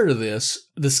 like, prior to this,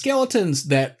 the skeletons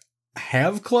that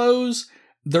have clothes,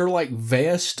 they're like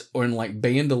vest or in like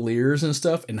bandoliers and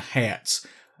stuff and hats.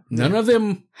 None of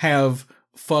them have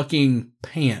fucking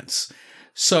pants.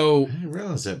 So I didn't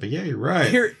realize that, but yeah, you're right.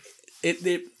 Here,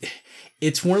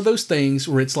 it's one of those things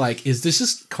where it's like, is this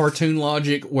just cartoon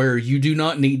logic where you do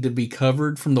not need to be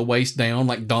covered from the waist down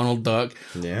like Donald Duck?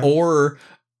 Yeah. Or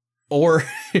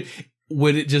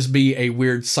would it just be a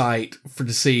weird sight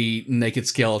to see naked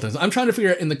skeletons? I'm trying to figure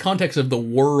out, in the context of the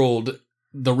world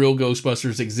the real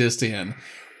Ghostbusters exist in,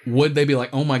 would they be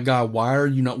like, oh my god, why are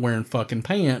you not wearing fucking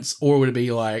pants? Or would it be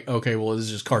like, okay, well, this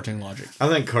is just cartoon logic? I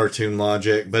think cartoon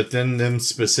logic, but then them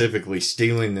specifically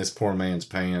stealing this poor man's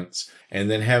pants and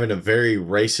then having a very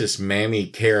racist mammy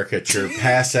caricature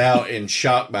pass out in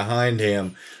shock behind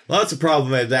him. Lots of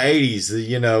problem at the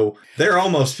 80s, they're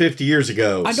almost 50 years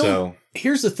ago.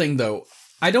 Here's the thing, though.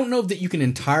 I don't know that you can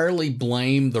entirely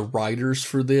blame the writers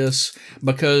for this,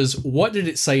 because what did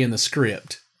it say in the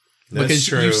script? That's because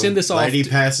true. You send this off. Lady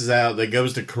passes out that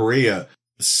goes to Korea.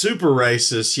 Super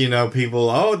racist,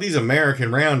 people. These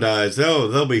American round eyes.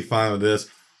 They'll be fine with this.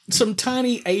 Some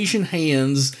tiny Asian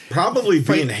hands probably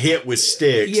being hit with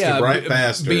sticks to write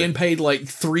faster. Being paid like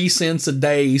 3 cents a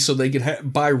day so they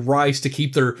could buy rice to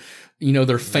keep their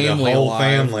family the whole alive.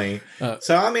 Family.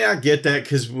 So, I get that,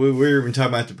 because we were even talking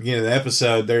about at the beginning of the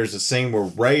episode, there's a scene where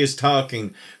Ray is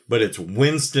talking, but it's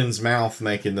Winston's mouth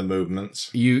making the movements.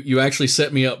 You actually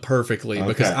set me up perfectly,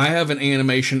 because I have an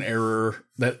animation error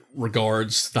that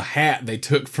regards the hat they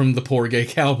took from the poor gay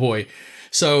cowboy.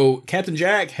 So Captain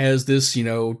Jack has this,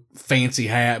 fancy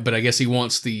hat, but I guess he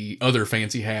wants the other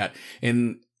fancy hat.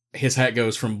 And his hat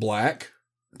goes from black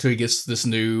to he gets this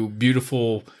new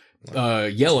beautiful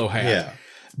yellow hat. Yeah.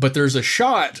 But there's a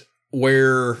shot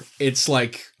where it's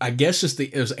like, I guess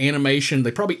it was animation.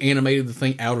 They probably animated the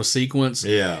thing out of sequence.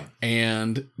 Yeah.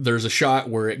 And there's a shot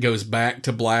where it goes back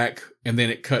to black and then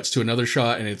it cuts to another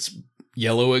shot and it's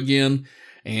yellow again.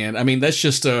 And I mean, that's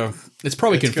just it's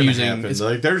probably confusing. It's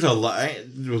like, there's a lot.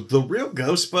 The real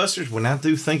Ghostbusters, when I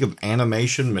do think of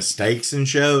animation mistakes in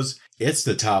shows, it's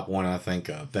the top one I think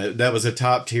of. That was a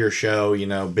top tier show,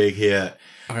 big hit.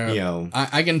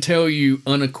 I can tell you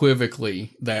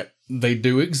unequivocally that they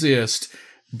do exist,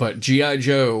 but G.I.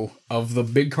 Joe, of the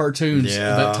big cartoons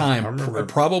at that time,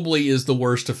 probably is the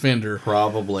worst offender.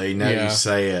 Probably. Now you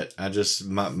say it. I just,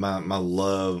 my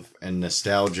love and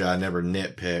nostalgia, I never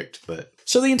nitpicked, but.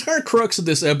 So the entire crux of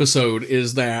this episode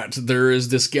is that there is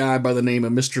this guy by the name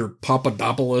of Mr.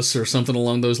 Papadopoulos or something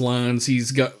along those lines.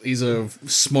 He's a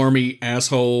smarmy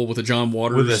asshole with a John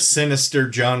Waters. With a sinister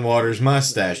John Waters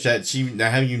mustache. That's how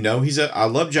I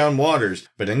love John Waters,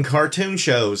 but in cartoon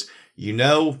shows,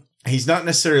 he's not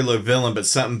necessarily a villain, but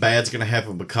something bad's going to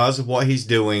happen because of what he's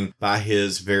doing by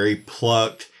his very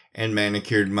plucked and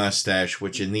manicured mustache,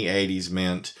 which in the 80s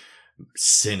meant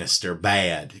sinister,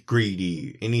 bad,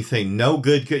 greedy, anything, no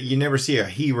good. You never see a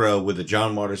hero with a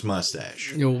John Waters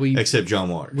mustache, except John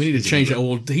Waters. We need to change that.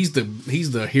 Well, he's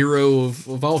the hero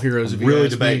of all heroes. I'm really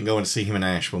debating going to see him in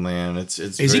Asheville, man.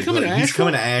 Is he coming to Asheville? He's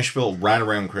coming to Asheville right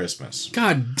around Christmas.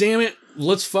 God damn it!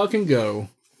 Let's fucking go.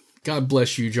 God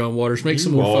bless you, John Waters. Make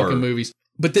some more fucking movies.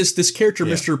 But this character,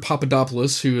 Mr.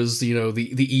 Papadopoulos, who is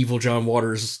the evil John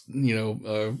Waters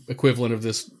equivalent of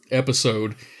this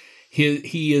episode.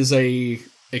 He is a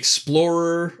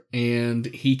explorer, and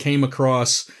he came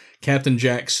across Captain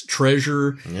Jack's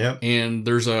treasure. Yep. And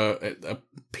there's a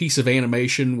piece of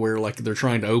animation where like they're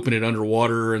trying to open it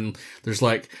underwater, and there's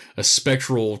like a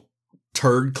spectral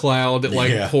turd cloud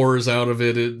that pours out of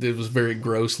it. It was very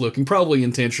gross looking, probably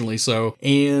intentionally so.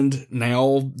 And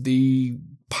now the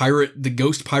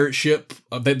ghost pirate ship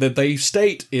that they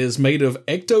state is made of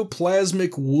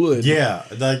ectoplasmic wood. Yeah,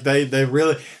 like they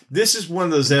really. This is one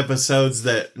of those episodes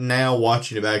that now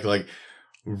watching it back, like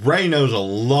Ray knows a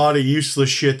lot of useless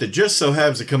shit that just so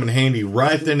happens to come in handy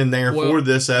right then and there for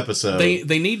this episode.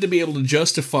 They need to be able to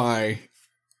justify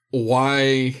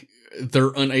why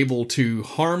they're unable to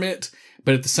harm it,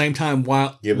 but at the same time,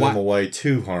 give them a way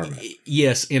to harm it.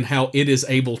 Yes, and how it is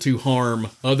able to harm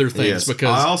other things. Yes.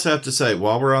 Because I also have to say,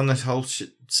 while we're on this whole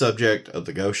subject of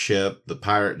the ghost ship, the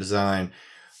pirate design,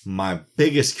 my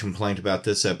biggest complaint about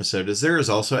this episode is there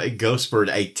is also a ghost bird,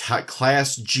 a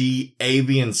Class G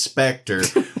avian specter,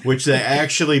 which they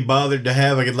actually bothered to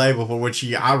have a good label for, which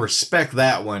I respect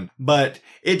that one. But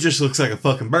it just looks like a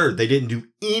fucking bird. They didn't do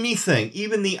anything.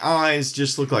 Even the eyes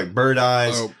just look like bird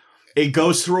eyes. Oh. It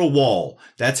goes through a wall.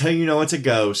 That's how you know it's a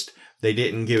ghost. They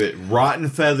didn't give it rotten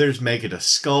feathers, make it a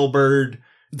skull bird.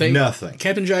 Nothing.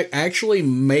 Captain Jack actually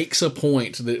makes a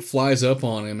point that flies up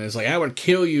on him and is like, I would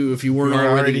kill you if you weren't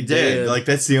already dead. Like,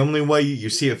 that's the only way you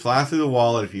see it fly through the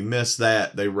wall, and if you miss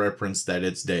that, they reference that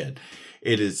it's dead.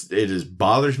 It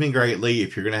bothers me greatly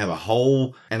if you're going to have a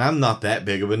whole, and I'm not that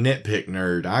big of a nitpick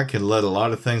nerd. I can let a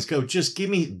lot of things go. Just give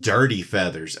me dirty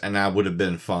feathers and I would have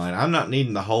been fine. I'm not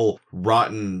needing the whole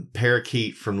rotten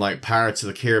parakeet from like Pirates of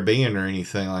the Caribbean or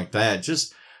anything like that.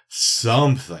 Just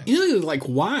something. You know, like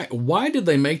why did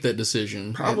they make that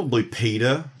decision? Probably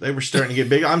PETA. They were starting to get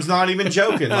big. I'm not even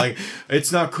joking. Like,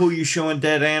 it's not cool you showing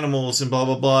dead animals and blah,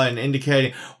 blah, blah, and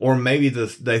indicating, or maybe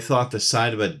they thought the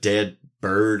sight of a dead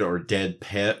bird or dead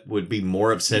pet would be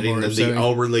more upsetting than the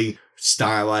overly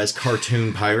stylized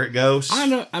cartoon pirate ghost. I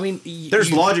know. I mean,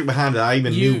 there's logic behind it. I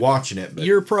even knew watching it. But.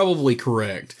 You're probably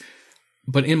correct.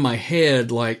 But in my head,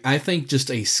 like, I think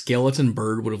just a skeleton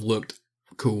bird would have looked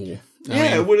cool. I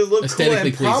mean, it would have looked cool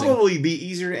and pleasing. Probably be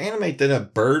easier to animate than a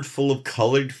bird full of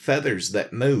colored feathers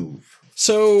that move.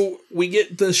 So we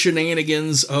get the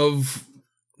shenanigans of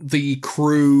the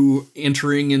crew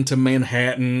entering into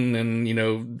Manhattan and, you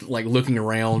know, like looking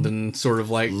around and sort of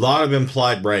like... A lot of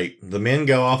implied rape. The men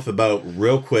go off the boat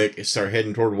real quick and start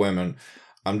heading toward women.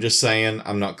 I'm just saying,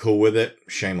 I'm not cool with it.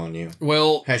 Shame on you.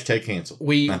 Well... Hashtag cancel.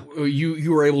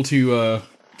 You were able to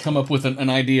come up with an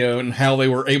idea and how they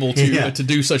were able to to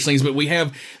do such things, but we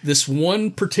have this one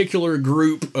particular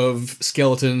group of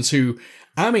skeletons who...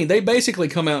 I mean, they basically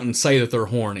come out and say that they're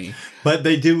horny. But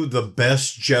they do the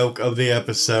best joke of the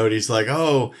episode. He's like,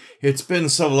 oh, it's been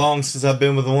so long since I've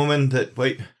been with a woman that,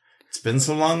 wait, it's been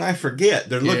so long I forget.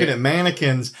 They're looking at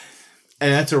mannequins,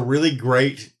 and that's a really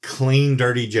great, clean,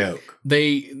 dirty joke.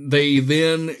 They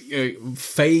then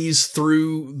phase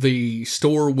through the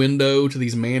store window to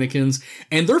these mannequins,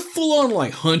 and they're full on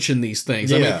like hunching these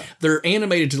things. Yeah. I mean, they're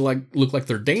animated to like look like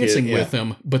they're dancing with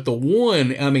them, but the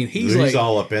one, I mean, he's like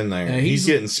all up in there. He's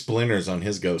getting splinters on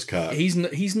his ghost cock.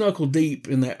 He's knuckle deep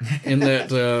in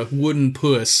that wooden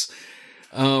puss.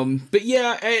 But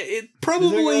yeah, it's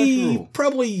probably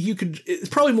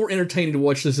more entertaining to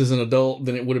watch this as an adult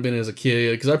than it would have been as a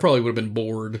kid, because I probably would have been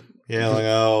bored. Yeah, like,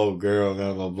 oh, girl,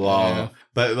 blah, blah, blah. Yeah.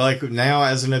 But, like, now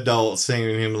as an adult,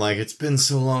 seeing him, like, it's been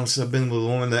so long since I've been with a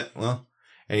woman that, well,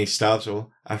 and he stops,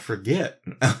 well, I forget.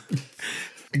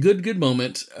 Good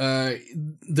moment.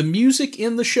 The music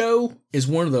in the show is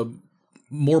one of the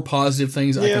more positive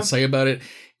things I can say about it,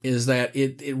 is that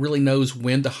it really knows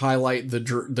when to highlight the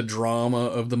drama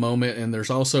of the moment, and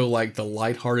there's also like the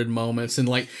lighthearted moments, and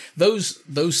like those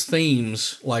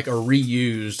themes like are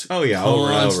reused. Oh yeah,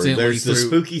 over and over. There's the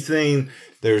spooky theme,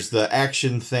 there's the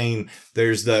action theme,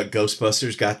 there's the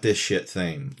Ghostbusters got this shit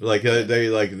theme. Like they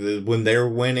like when they're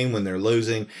winning, when they're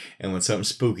losing, and when something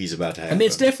spooky's about to happen. I mean,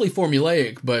 it's definitely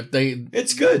formulaic, but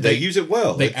it's good. They use it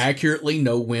well. They accurately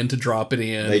know when to drop it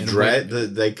in.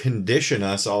 They condition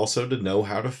us also to know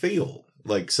how to feel,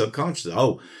 like subconsciously.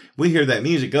 Oh, we hear that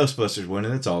music, Ghostbusters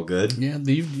winning, it's all good. Yeah,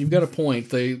 you've got a point.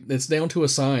 It's down to a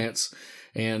science.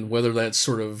 and whether that's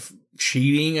sort of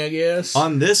cheating, I guess.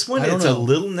 On this one, I don't it's know. a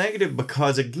little negative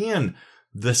because, again,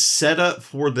 the setup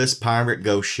for this pirate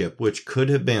ghost ship, which could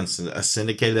have been a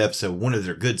syndicated episode, one of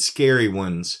their good scary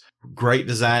ones, great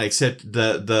design, except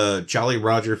the Jolly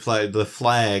Roger flag, the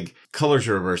flag colors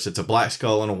are reversed. It's a black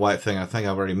skull and a white thing. I think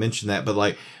I've already mentioned that, but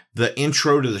like the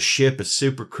intro to the ship is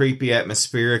super creepy,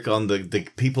 atmospheric on the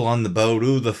people on the boat.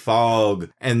 Ooh, the fog.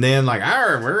 And then like,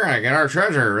 we're going to get our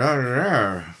treasure.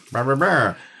 Blah, blah,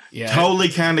 blah. Yeah, totally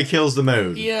kind of kills the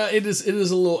mood. Yeah, it is a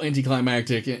little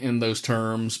anticlimactic in those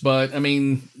terms, but I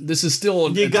mean, this is still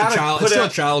a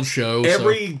child show.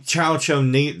 Every child show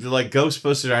like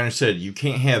Ghostbusters, I understood, you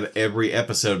can't have every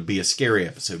episode be a scary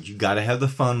episode. You got to have the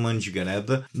fun ones, you got to have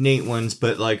the neat ones,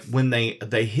 but like when they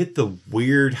hit the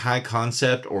weird high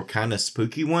concept or kind of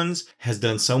spooky ones has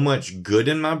done so much good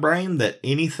in my brain that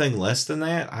anything less than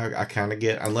that, I kind of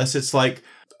get, unless it's like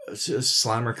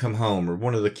Slimer Come Home or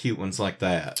one of the cute ones like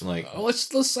that. Like,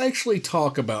 let's actually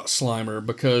talk about Slimer,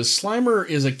 because Slimer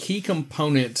is a key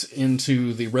component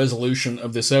into the resolution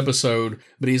of this episode,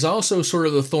 but he's also sort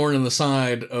of the thorn in the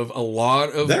side of a lot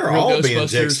of they're real all Ghostbusters being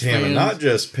dicks to him, fans. and not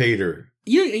just Peter.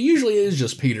 Yeah, it usually is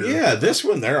just Peter. Yeah, this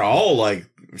one they're all like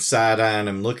side-eyeing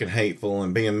him, looking hateful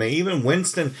and being mean. Even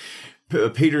Winston.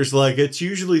 Peter's like, it's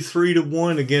usually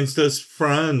 3-1 against us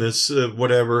frying this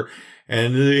whatever.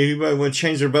 And anybody want to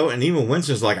change their vote? And even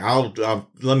Winston's like, I'll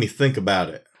let me think about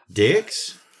it.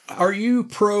 Dicks? Are you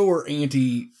pro or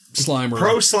anti Slimer?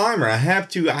 Pro Slimer. I have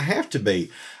to be.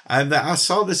 I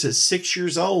saw this at 6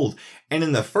 years old. And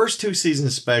in the first 2 seasons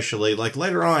especially, like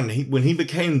later on, when he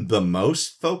became the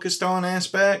most focused on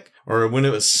aspect, or when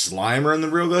it was Slimer and the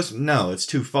real ghost, no, it's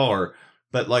too far.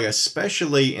 But like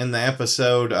especially in the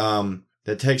episode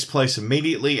that takes place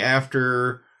immediately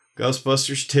after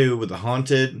Ghostbusters 2 with the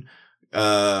haunted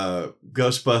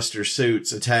Ghostbuster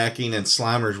suits attacking, and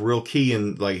Slimer's real key,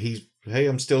 and like hey,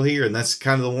 I'm still here, and that's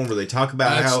kind of the one where they talk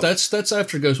about that's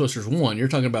after Ghostbusters 1. You're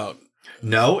talking about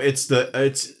is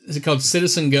it called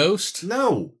Citizen Ghost?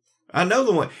 No, I know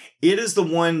the one. It is the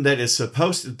one that is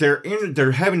supposed to.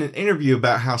 They're having an interview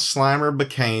about how Slimer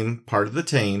became part of the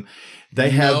team. They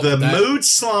have mood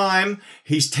slime.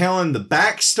 He's telling the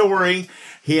backstory.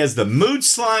 He has the mood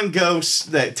slime ghosts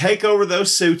that take over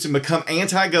those suits and become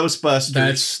anti-Ghostbusters.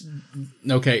 That's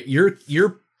okay.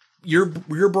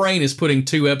 Your brain is putting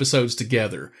 2 episodes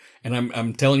together, and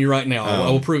I'm telling you right now, I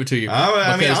will prove it to you.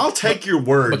 I'll take your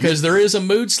word, because there is a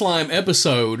mood slime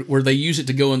episode where they use it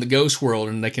to go in the ghost world,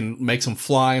 and they can make them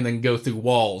fly and then go through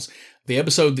walls. The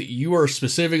episode that you are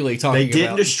specifically talking about. They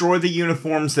didn't destroy the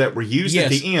uniforms that were used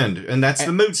at the end. And that's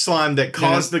the mood slime that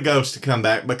caused the ghost to come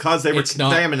back because they were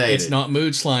contaminated. It's not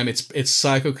mood slime. It's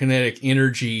psychokinetic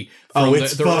energy.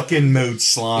 It's fucking mood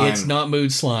slime. It's not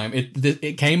mood slime.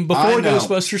 It came before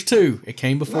Ghostbusters 2. It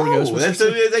came before Ghostbusters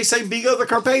 2. They say Vigo the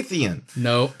Carpathian.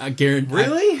 No, I guarantee.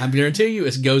 Really? I guarantee you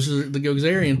it's the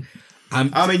Gozerian.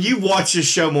 You watch this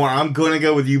show more. I'm going to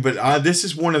go with you, but this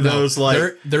is one of those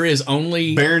like there is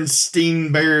only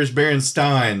Berenstein.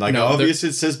 Like obviously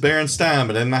it says Berenstein,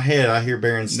 but in my head I hear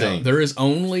Berenstein. No, there is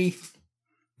only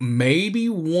maybe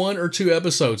 1 or 2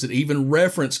 episodes that even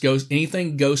reference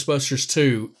anything Ghostbusters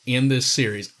 2 in this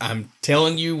series. I'm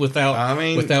telling you without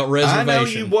reservation. I know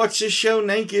you watch this show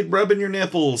naked, rubbing your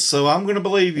nipples, so I'm going to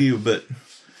believe you. But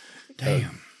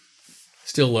damn,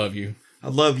 still love you. I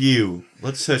love you.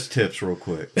 Let's touch tips real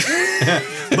quick.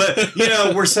 But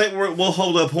we're saying we'll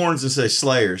hold up horns and say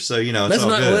Slayer. So it's all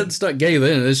good. That's not gay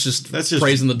then. That's just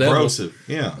praising the devil. Corrosive.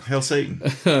 Yeah, hell Satan.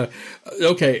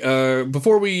 Okay.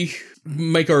 Before we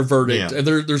make our verdict,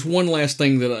 there's one last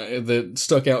thing that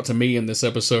stuck out to me in this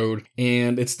episode,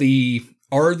 and it's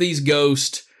are these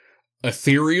ghosts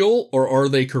ethereal or are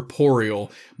they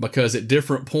corporeal? Because at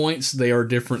different points they are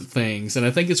different things, and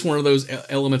I think it's one of those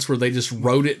elements where they just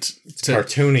wrote it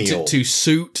to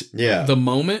suit the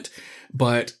moment.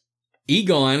 But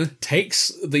Egon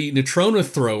takes the neutrona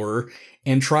thrower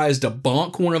and tries to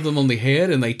bonk one of them on the head,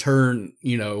 and they turn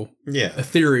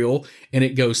ethereal, and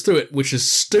it goes through it, which is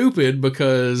stupid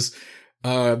because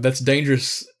that's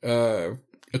dangerous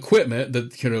equipment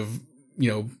that kind of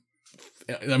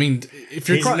I mean, if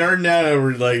you're nerding out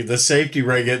over like the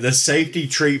safety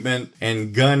treatment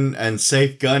and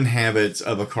safe gun habits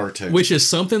of a cartoon, which is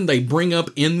something they bring up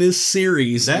in this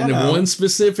series in one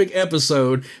specific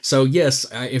episode. So yes,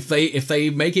 if they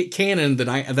make it canon, then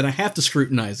I have to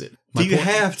scrutinize it. Do you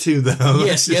have to though?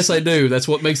 Yes, I do. That's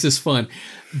what makes this fun.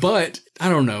 But I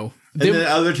don't know. And then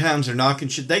other times they're knocking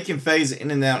shit. They can phase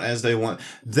in and out as they want.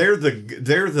 They're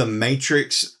the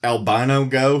Matrix albino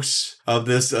ghosts of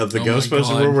the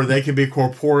Ghostbusters world, where they can be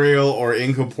corporeal or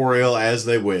incorporeal as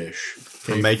they wish.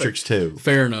 From Matrix 2.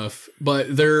 Fair enough.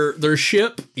 But their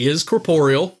ship is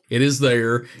corporeal. It is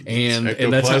there, and that's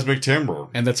ectoplasmic timber.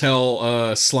 And that's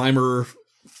how Slimer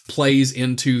plays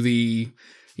into the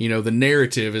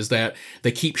narrative, is that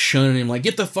they keep shunning him, like,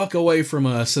 get the fuck away from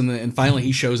us. And finally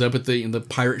he shows up at the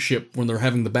pirate ship when they're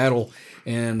having the battle,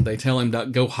 and they tell him to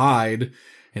go hide,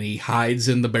 and he hides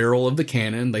in the barrel of the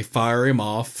cannon. They fire him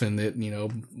off, and it,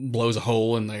 blows a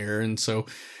hole in there. And so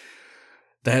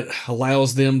that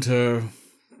allows them to,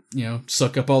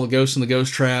 suck up all the ghosts in the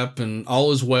ghost trap, and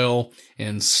all is well.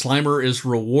 And Slimer is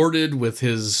rewarded with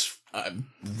his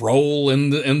role in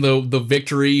the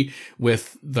victory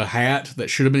with the hat that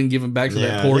should have been given back to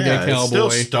that poor gay cowboy.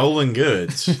 Still stolen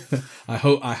goods. I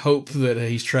hope that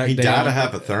he's tracked down. He died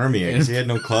of hypothermia because he had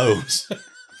no clothes.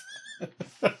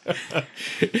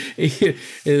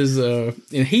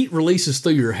 And heat releases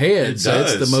through your head. It's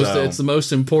the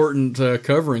most important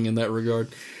covering in that regard.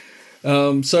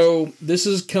 So this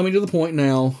is coming to the point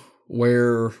now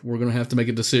where we're going to have to make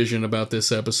a decision about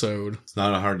this episode. It's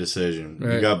not a hard decision.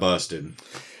 Right. You got busted.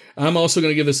 I'm also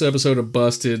going to give this episode a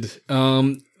busted.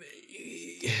 I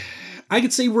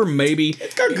could see where maybe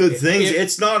it's got good things.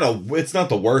 It's not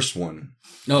the worst one.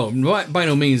 No, by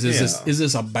no means is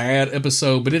this a bad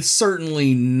episode, but it's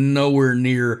certainly nowhere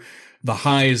near the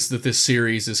highs that this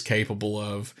series is capable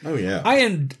of. Oh yeah, I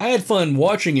had fun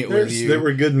watching it with you. There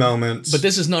were good moments, but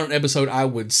this is not an episode I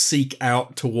would seek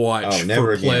out to watch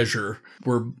for pleasure.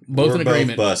 We're both in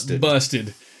agreement.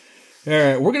 Busted. All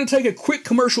right, we're going to take a quick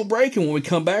commercial break, and when we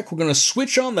come back, we're going to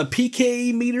switch on the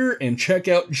PKE meter and check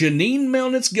out Janine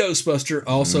Melnitz's Ghostbuster,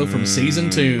 also from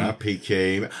Season 2. My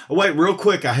PKE. Oh, wait, real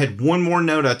quick, I had one more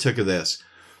note I took of this.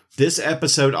 This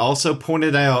episode also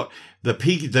pointed out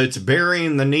that's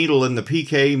burying the needle in the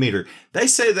PKE meter. They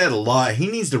say that a lot. He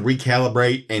needs to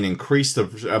recalibrate and increase the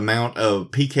amount of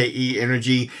PKE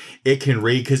energy it can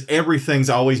read, because everything's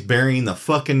always burying the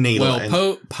fucking needle.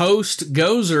 Well, post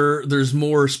Gozer, there's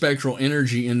more spectral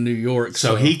energy in New York.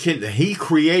 So he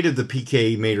created the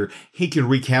PKE meter. He can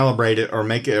recalibrate it or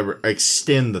make it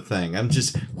extend the thing.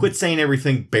 Quit saying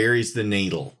everything buries the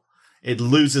needle. It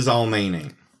loses all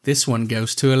meaning. This one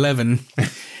goes to 11.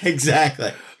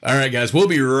 Exactly. All right, guys, we'll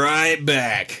be right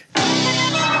back. The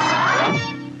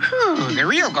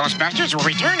real Ghostbusters will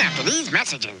return after these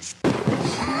messages.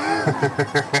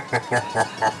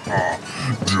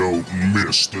 Don't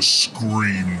miss the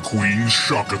Scream Queen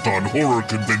Shockathon Horror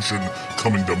Convention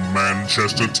coming to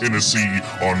Manchester, Tennessee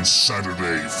on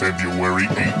Saturday, February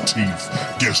 18th.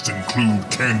 Guests include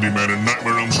Candyman and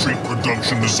Nightmare on Elm Street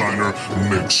production designer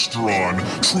Meg Strawn,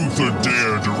 Truth or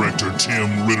Dare director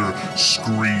Tim Ritter,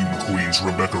 Scream Queens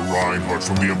Rebecca Reinhardt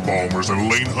from The Embalmers, and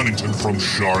Lane Huntington from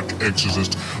Shark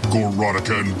Exorcist,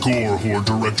 Gorotica and Gore Whore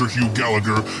director Hugh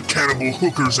Gallagher, Cannibal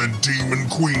Hookers and Demon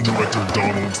Queen director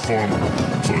Donald Farmer,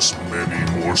 plus many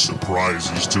more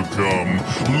surprises to come.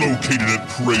 Located at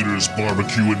Prater's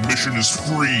Barbecue, admission is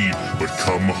free, but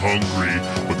come hungry,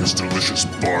 because delicious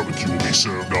barbecue will be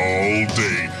served all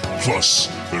day. Plus,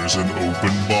 there's an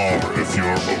open bar if you're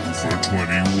over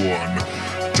 21.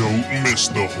 Don't miss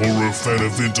the horror fan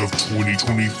event of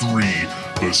 2023,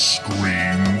 the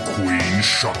Scream Queen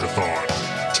Shockathon.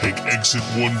 Take exit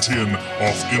 110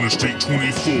 off Interstate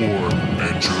 24,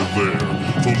 and you're there.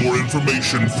 For more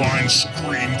information, find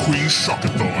Scream Queen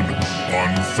Shockathon on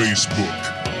Facebook.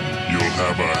 You'll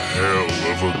have a hell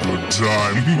of a good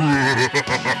time.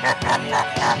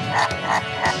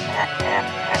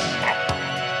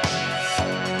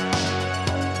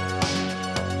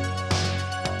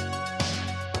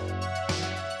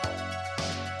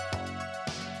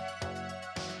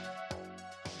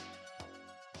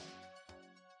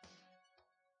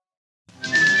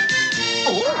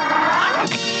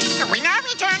 We now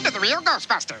return to the real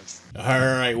Ghostbusters. All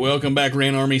right, welcome back,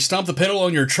 Ran Army. Stomp the pedal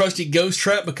on your trusty ghost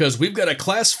trap, because we've got a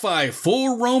Class 5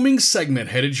 full roaming segment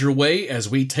headed your way as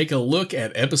we take a look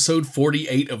at episode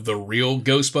 48 of the real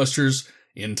Ghostbusters,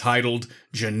 entitled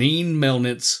Janine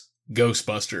Melnitz's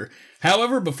Ghostbuster.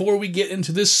 However, before we get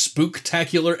into this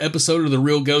spooktacular episode of the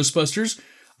real Ghostbusters,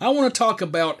 I want to talk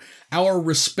about our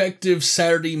respective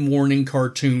Saturday morning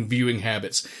cartoon viewing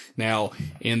habits. Now,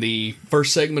 in the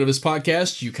first segment of this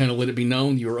podcast, you kind of let it be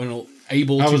known you were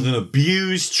unable to... I was an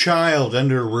abused child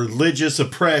under religious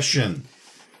oppression.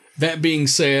 That being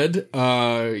said,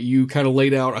 you kind of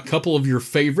laid out a couple of your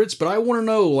favorites, but I want to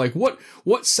know, like, what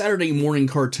Saturday morning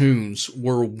cartoons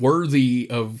were worthy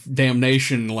of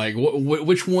damnation? Like,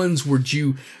 which ones would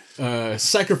you...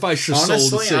 sacrifice your soul to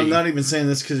see? Honestly, I'm not even saying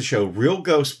this because of the show. Real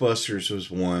Ghostbusters was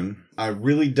one. I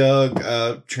really dug,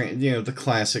 the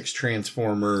classics,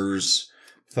 Transformers,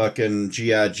 fucking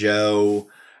G.I. Joe.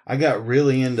 I got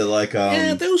really into like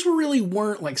yeah, those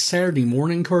weren't like Saturday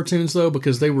morning cartoons though,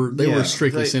 because they were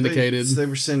strictly syndicated. They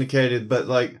were syndicated, but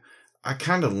like I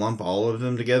kind of lump all of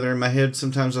them together in my head.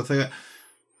 Sometimes I think,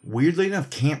 weirdly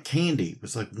enough, Camp Candy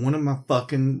was like one of my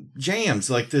fucking jams.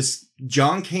 Like this,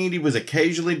 John Candy was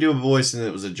occasionally do a voice, and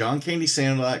it was a John Candy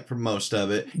sound like for most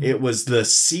of it. It was the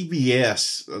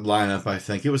CBS lineup, I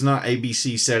think. It was not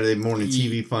ABC Saturday Morning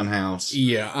TV Funhouse.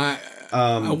 Yeah,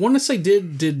 I want to say,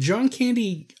 did John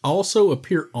Candy also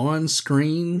appear on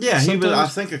screen? Yeah, sometimes? he was. I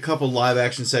think a couple live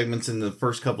action segments in the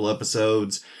first couple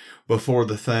episodes before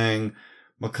the thing.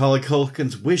 Macaulay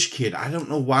Culkin's Wish Kid. I don't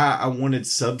know why I wanted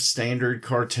substandard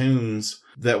cartoons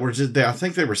that were just. I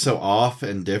think they were so off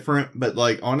and different. But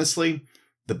like honestly,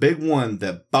 the big one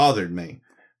that bothered me.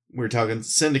 We were talking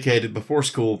syndicated before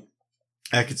school.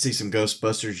 I could see some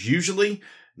Ghostbusters. Usually,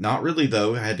 not really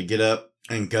though. I had to get up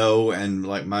and go, and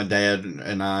like my dad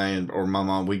and I or my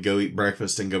mom, we'd go eat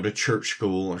breakfast and go to church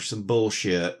school or some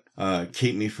bullshit.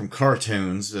 Keep me from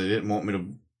cartoons. They didn't want me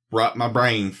to rot my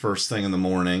brain first thing in the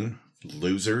morning.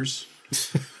 Losers.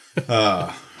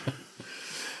 But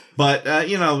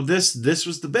you know, this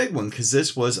was the big one, because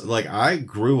this was like, I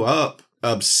grew up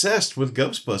obsessed with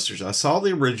Ghostbusters. I saw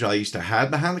the original. I used to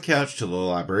hide behind the couch till the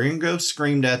librarian ghost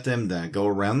screamed at them. Then I'd go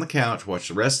around the couch, watch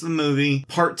the rest of the movie.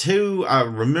 Part 2, I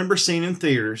remember seeing in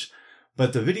theaters,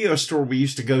 but the video store we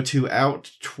used to go to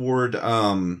out toward,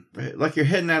 like you're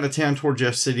heading out of town toward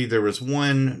Jeff City, there was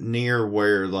one near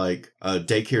where like a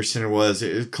daycare center was.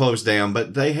 It closed down,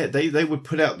 but they would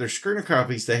put out their screener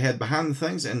copies they had behind the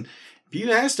things, and if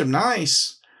you asked them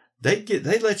nice, they'd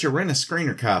let you rent a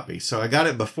screener copy. So I got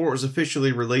it before it was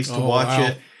officially released to watch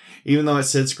it, even though it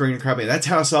said screener copy. That's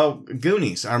how I saw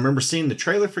Goonies. I remember seeing the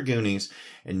trailer for Goonies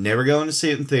and never going to see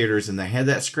it in theaters, and they had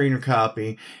that screener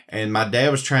copy, and my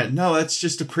dad was trying, no, that's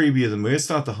just a preview of the movie. It's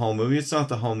not the whole movie. It's not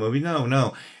the whole movie.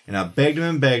 No. And I begged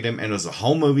him, and it was a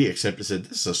whole movie, except it said,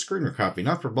 this is a screener copy,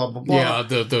 not for blah, blah, blah. Yeah,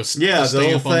 the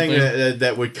little thing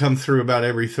that would come through about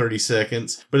every 30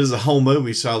 seconds. But it's a whole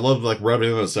movie, so I loved like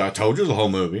rubbing it. So I told you it was a whole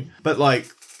movie. But like,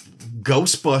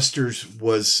 Ghostbusters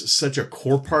was such a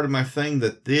core part of my thing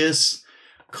that this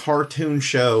cartoon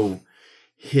show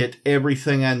hit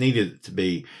everything I needed it to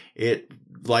be. It,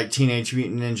 like Teenage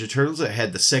Mutant Ninja Turtles, it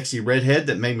had the sexy redhead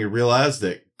that made me realize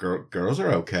that girls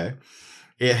are okay.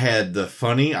 It had the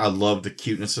funny. I love the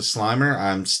cuteness of Slimer.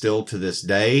 I'm still to this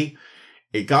day.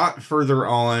 It got further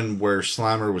on where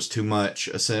Slimer was too much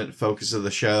a focus of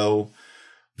the show,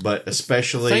 but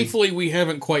especially... Thankfully, we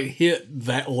haven't quite hit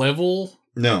that level.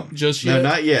 No. Just yet. No,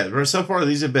 not yet. So far,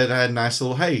 these have had nice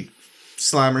little, hey,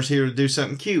 Slimer's here to do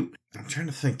something cute. I'm trying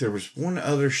to think. There was one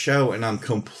other show, and I'm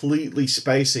completely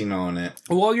spacing on it.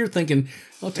 While you're thinking,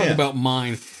 I'll talk about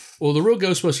mine. Well, The Real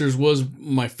Ghostbusters was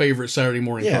my favorite Saturday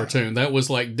morning cartoon. That was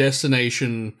like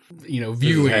destination,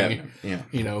 viewing.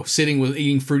 Yeah. Sitting with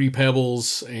eating Fruity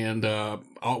Pebbles. And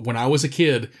when I was a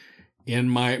kid in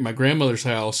my grandmother's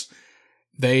house,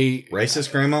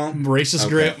 Racist grandma?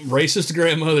 Racist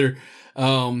grandmother.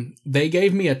 They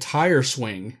gave me a tire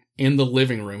swing in the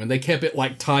living room, and they kept it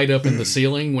like tied up in the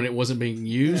ceiling when it wasn't being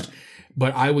used. Yeah.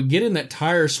 But I would get in that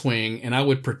tire swing and I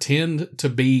would pretend to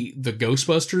be the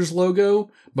Ghostbusters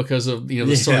logo because of,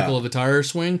 the circle of the tire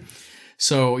swing.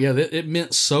 So yeah, it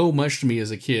meant so much to me as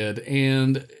a kid.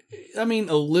 And I mean,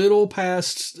 a little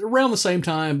past around the same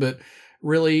time, but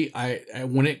really I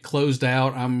when it closed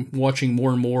out, I'm watching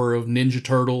more and more of Ninja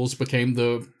Turtles became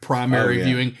the primary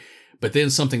viewing. But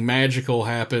then something magical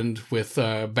happened with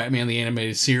Batman the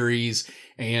Animated Series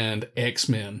and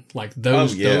X-Men. Like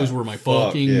those were my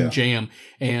fucking jam.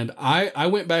 And I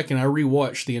went back and I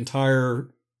rewatched the entire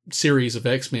series of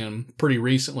X-Men pretty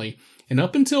recently. And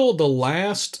up until the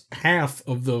last half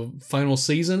of the final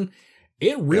season,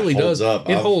 it really does.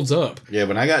 It holds up. Yeah,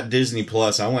 when I got Disney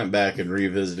Plus, I went back and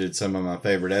revisited some of my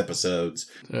favorite episodes.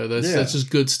 That's just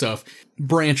good stuff.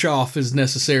 Branch off as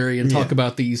necessary and talk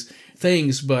about these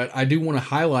things, but I do want to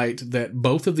highlight that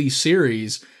both of these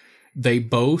series, they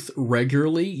both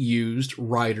regularly used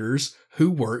writers who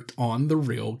worked on the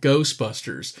real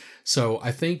Ghostbusters. So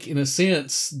I think in a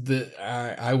sense that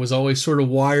I was always sort of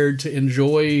wired to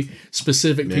enjoy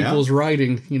specific people's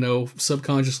writing,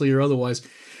 subconsciously or otherwise.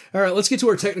 All right, let's get to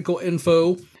our technical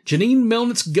info. Janine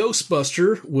Melnick's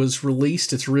Ghostbuster was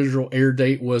released. Its original air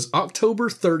date was October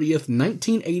 30th,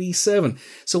 1987.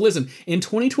 So listen, in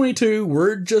 2022,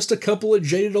 we're just a couple of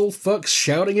jaded old fucks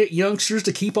shouting at youngsters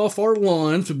to keep off our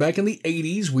lawns. But back in the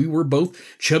 80s, we were both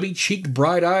chubby-cheeked,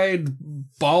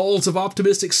 bright-eyed balls of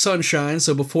optimistic sunshine.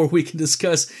 So before we can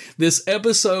discuss this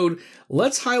episode,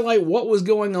 let's highlight what was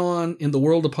going on in the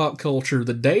world of pop culture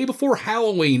the day before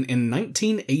Halloween in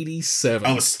 1987.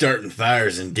 I was starting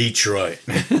fires in Detroit.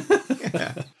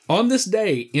 On this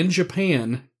day, in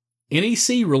Japan,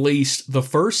 NEC released the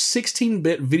first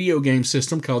 16-bit video game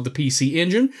system called the PC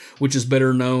Engine, which is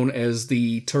better known as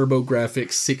the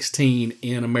TurboGrafx 16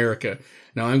 in America.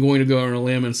 Now, I'm going to go on a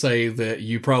limb and say that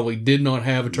you probably did not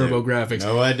have a TurboGrafx.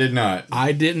 No, I did not.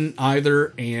 I didn't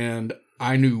either, and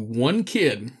I knew one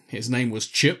kid. His name was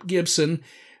Chip Gibson.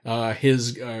 I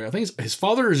think his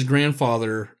father or his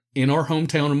grandfather in our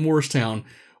hometown of Morristown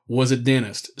was a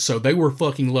dentist, so they were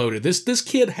fucking loaded. This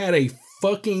kid had a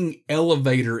fucking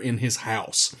elevator in his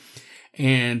house,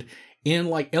 and in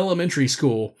like elementary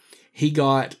school, he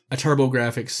got a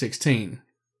TurboGrafx 16,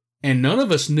 and none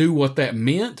of us knew what that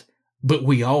meant. But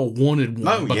we all wanted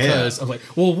one because I was like,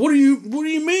 well, what do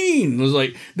you mean? I was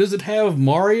like, does it have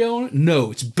Mario on it?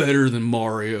 No, it's better than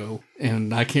Mario.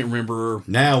 And I can't remember.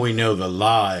 Now we know the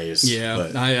lies. Yeah,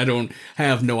 but I don't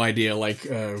have no idea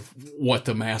what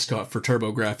the mascot for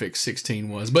TurboGrafx 16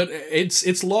 was. But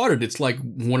it's lauded. It's like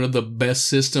one of the best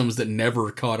systems that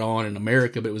never caught on in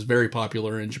America, but it was very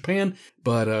popular in Japan.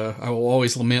 But I will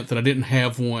always lament that I didn't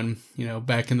have one,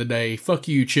 back in the day. Fuck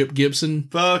you, Chip Gibson.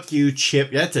 Fuck you, Chip.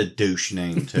 That's a douche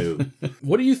name, too.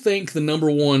 What do you think the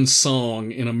number one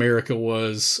song in America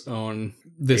was on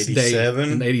this 87?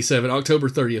 day in 87, October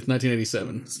 30th,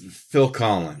 1987? Phil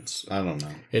Collins. I don't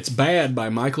know. It's Bad by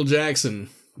Michael Jackson.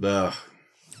 Yeah,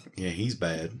 he's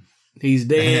bad. He's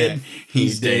dead.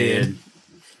 He's dead.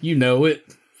 You know it.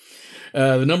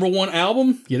 The number one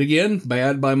album, yet again,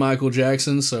 Bad by Michael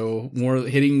Jackson. So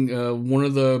hitting one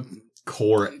of the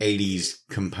core 80s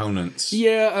components.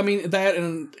 Yeah, I mean, that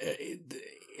and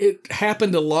it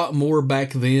happened a lot more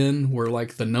back then where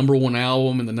like the number one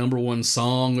album and the number one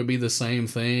song would be the same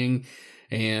thing.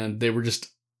 And they were just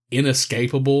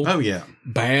inescapable. Oh, yeah.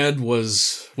 Bad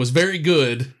was very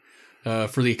good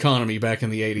for the economy back in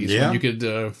the 80s. Yeah. When you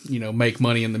could, make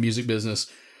money in the music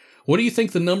business. What do you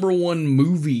think the number one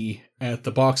movie at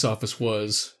the box office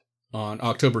was on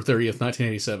October 30th,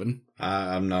 1987?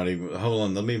 I'm not even... Hold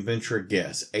on, let me venture a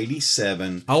guess.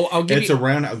 87. I'll give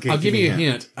you a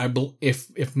hint.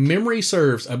 If memory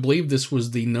serves, I believe this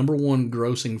was the number one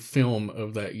grossing film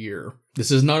of that year.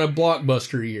 This is not a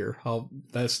blockbuster year. I'll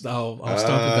stop with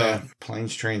that.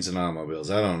 Planes, Trains, and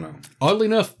Automobiles. I don't know. Oddly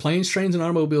enough, Planes, Trains, and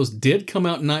Automobiles did come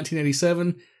out in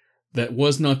 1987. That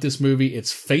was not this movie.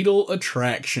 It's Fatal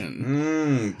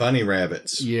Attraction. Bunny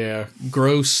rabbits. Yeah.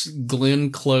 Gross,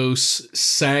 Glenn Close,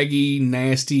 saggy,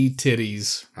 nasty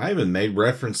titties. I even made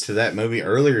reference to that movie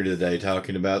earlier today,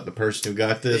 talking about the person who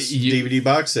got this DVD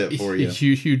box set for you.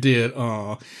 You did.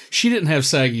 Aw. She didn't have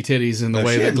saggy titties in the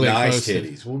way that Glenn nice Close did.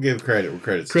 titties. We'll give credit where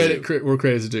credit's due. Where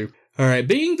credit's due. All right,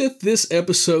 being that this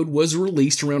episode was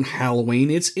released around Halloween,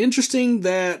 it's interesting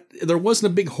that there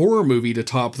wasn't a big horror movie to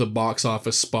top the box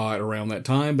office spot around that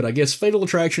time, but I guess Fatal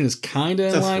Attraction is kind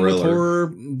of in line with horror,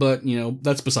 but,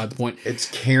 that's beside the point. It's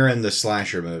Karen the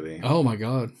slasher movie. Oh, my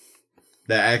God.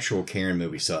 The actual Karen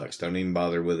movie sucks. Don't even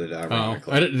bother with it,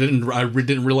 ironically. I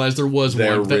didn't realize there was one.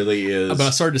 There really is. But I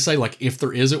started to say, if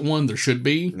there isn't one, there should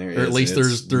be. There or is, at least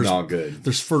there's not good.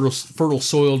 There's fertile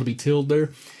soil to be tilled there.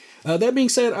 That being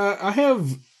said, I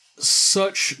have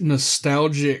such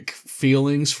nostalgic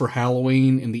feelings for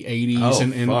Halloween in the 80s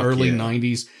and early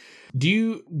 90s. Do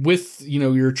you, with,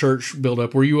 your church build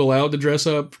up, were you allowed to dress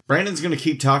up? Brandon's going to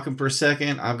keep talking for a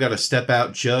second. I've got to step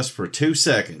out just for 2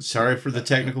 seconds. Sorry for the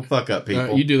technical fuck up,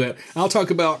 people. You do that. I'll talk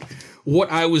about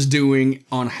what I was doing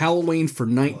on Halloween for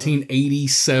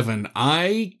 1987.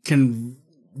 I can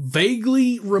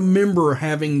vaguely remember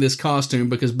having this costume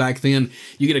because back then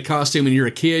you get a costume and you're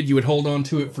a kid, you would hold on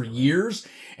to it for years.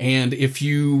 And if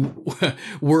you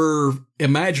were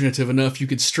imaginative enough, you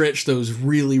could stretch those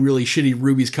really, really shitty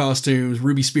Ruby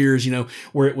Spears,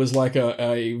 where it was like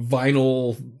a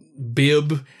vinyl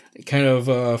bib kind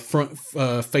of front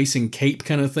facing cape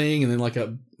kind of thing. And then like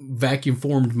a vacuum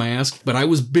formed mask. But I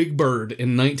was Big Bird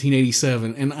in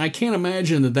 1987. And I can't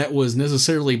imagine that was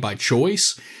necessarily by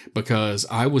choice because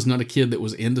I was not a kid that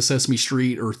was into Sesame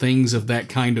Street or things of that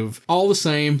kind of. All the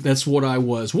same, that's what I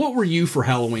was. What were you for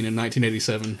Halloween in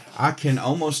 1987? I can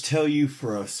almost tell you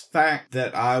for a fact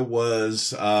that I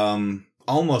was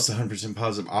almost 100%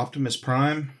 positive Optimus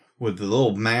Prime with the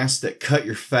little mask that cut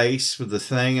your face with the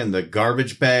thing and the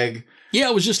garbage bag. Yeah,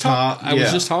 I was just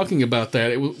talking about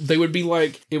that. They would be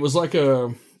like, it was like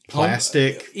a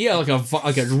plastic. Like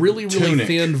a really tunic.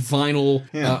 thin vinyl,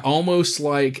 almost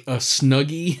like a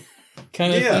Snuggie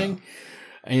kind of thing.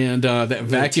 And that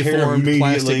vacuum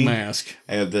plastic mask.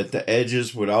 And that the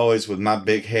edges would always, with my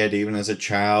big head, even as a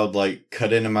child, like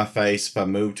cut into my face if I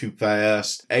moved too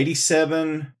fast.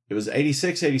 87, it was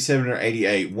 86, 87, or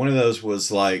 88. One of those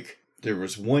was like, there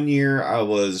was one year I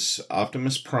was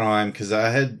Optimus Prime because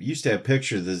I used to have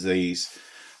pictures of these.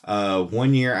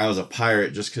 1 year I was a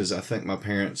pirate just because I think my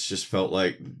parents just felt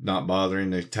like not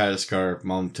bothering. They tied a scarf.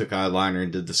 Mom took eyeliner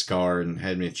and did the scar and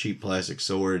had me a cheap plastic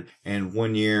sword. And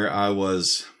 1 year I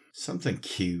was something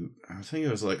cute. I think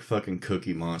it was like fucking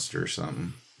Cookie Monster or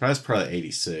something. That's probably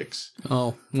 86.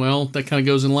 Oh, well, that kind of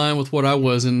goes in line with what I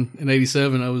was in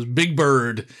 87. I was Big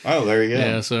Bird. Oh, there you go.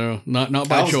 Yeah, so not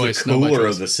by choice. The cooler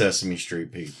of the Sesame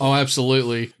Street people. Oh,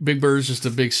 absolutely. Big Bird's just a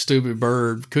big stupid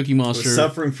bird. Cookie Monster.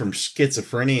 Suffering from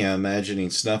schizophrenia, imagining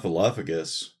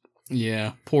Snuffleupagus.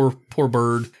 Yeah, poor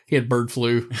bird. He had bird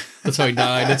flu. That's how he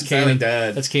died. That's canon.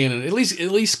 That's canon. At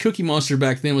least Cookie Monster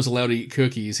back then was allowed to eat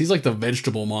cookies. He's like the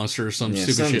vegetable monster or some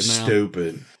stupid shit now.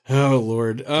 Stupid. Oh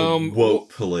Lord.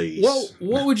 Woke police.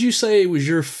 What would you say was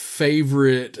your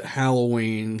favorite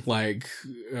Halloween? Like,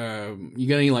 you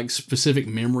got any like specific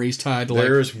memories tied to?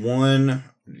 There's one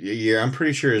year. I'm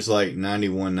pretty sure it's like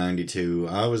 91, 92.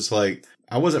 I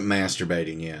wasn't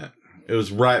masturbating yet. It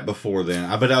was right before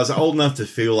then. But I was old enough to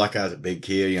feel like I was a big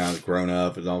kid. You know, I was grown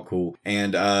up. It was all cool.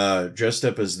 And dressed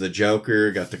up as the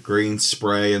Joker. Got the green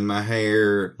spray in my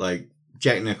hair. Like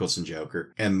Jack Nicholson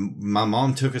Joker. And my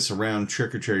mom took us around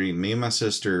trick-or-treating. Me and my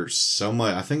sister so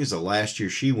much. I think it was the last year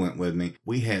she went with me.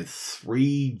 We had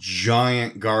 3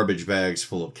 giant garbage bags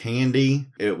full of candy.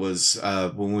 It was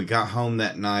when we got home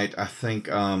that night, I think...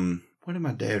 what did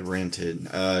my dad rented?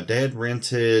 Dad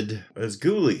rented, it was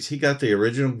Ghoulies. He got the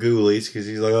original Ghoulies because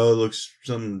he's like, oh, it looks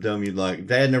something dumb you'd like.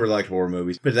 Dad never liked horror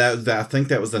movies. But I think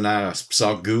that was the night I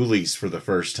saw Ghoulies for the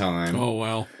first time. Oh,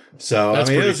 wow. So,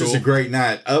 it was just a great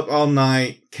night. Up all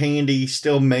night, candy,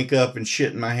 still makeup and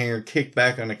shit in my hair, kicked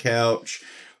back on the couch,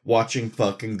 watching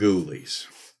fucking Ghoulies.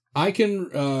 I can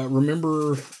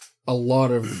remember a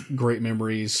lot of great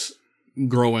memories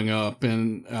growing up,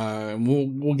 and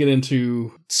we'll get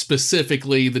into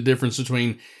specifically the difference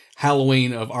between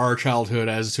Halloween of our childhood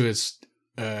as to it's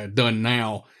done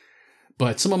now.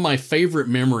 But some of my favorite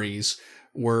memories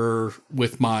were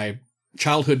with my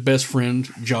childhood best friend,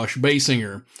 Josh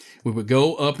Basinger. We would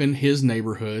go up in his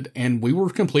neighborhood, and we were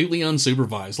completely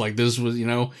unsupervised. Like, this was,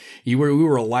 we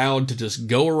were allowed to just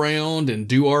go around and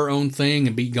do our own thing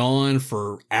and be gone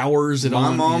for hours.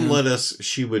 My mom let us.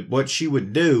 What she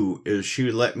would do is she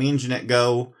would let me and Jeanette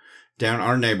go down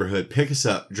our neighborhood, pick us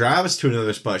up, drive us to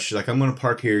another spot. She's like, I'm going to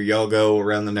park here. Y'all go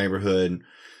around the neighborhood.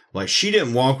 Like, she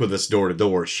didn't walk with us door to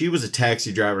door. She was a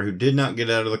taxi driver who did not get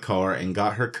out of the car and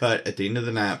got her cut at the end of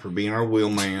the night for being our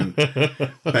wheelman.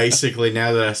 Basically,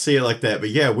 now that I see it like that. But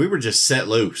yeah, we were just set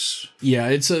loose. Yeah,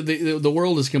 it's the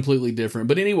world is completely different.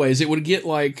 But anyways, it would get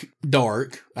like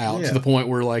dark out to the point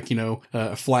where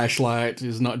a flashlight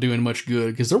is not doing much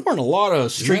good because there weren't a lot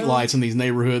of street lights in these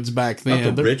neighborhoods back then.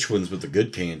 Not the rich ones with the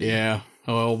good candy. Yeah.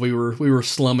 Well, we were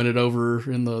slumming it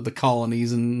over in the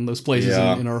colonies and those places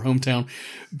in our hometown.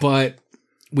 But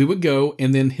we would go,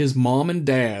 and then his mom and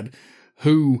dad,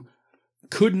 who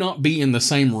could not be in the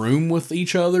same room with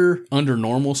each other under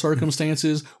normal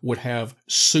circumstances, would have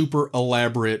super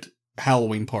elaborate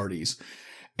Halloween parties.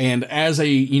 And as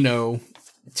a,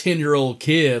 10-year-old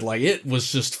kid, like, it was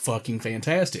just fucking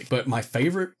fantastic. But my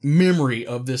favorite memory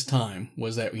of this time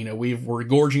was that, we were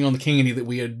gorging on the candy that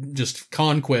we had just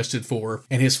conquested for,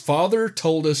 and his father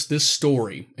told us this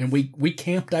story, and we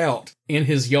camped out in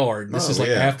his yard. This is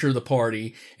after the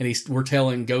party, and we're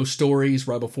telling ghost stories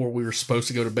right before we were supposed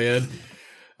to go to bed.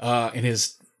 And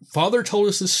his father told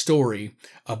us this story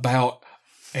about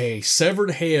a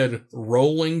severed head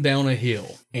rolling down a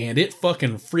hill, and it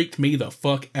fucking freaked me the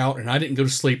fuck out, and I didn't go to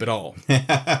sleep at all.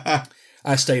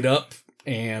 I stayed up,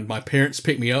 and my parents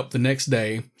picked me up the next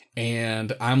day,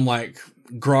 and I'm like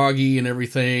groggy and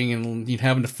everything, and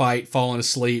having to fight falling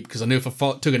asleep because I knew if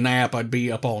I took a nap, I'd be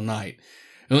up all night.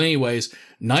 Well, anyways,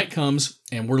 night comes,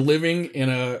 and we're living in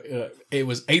it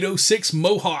was 806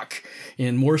 Mohawk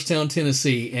in Morristown,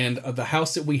 Tennessee, and the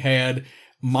house that we had,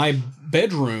 my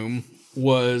bedroom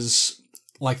was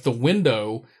like the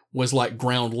window was like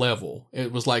ground level. It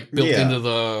was like built into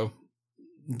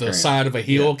the side of a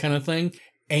hill kind of thing.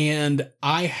 And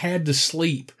I had to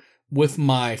sleep with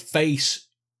my face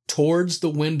towards the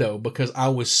window because I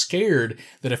was scared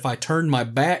that if I turned my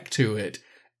back to it,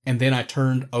 and then I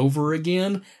turned over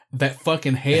again, that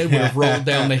fucking head would have rolled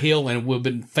down the hill and would have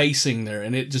been facing there.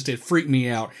 And it freaked me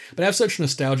out. But I have such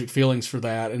nostalgic feelings for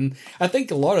that. And I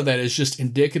think a lot of that is just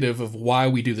indicative of why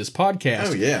we do this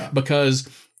podcast. Oh, yeah. Because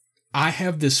I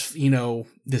have this,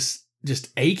 this just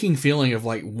aching feeling of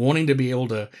like wanting to be able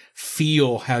to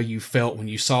feel how you felt when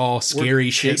you saw scary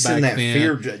shit back that then.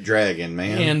 Fear dragon,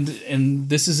 man. And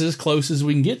this is as close as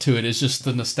we can get to it. It's just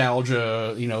the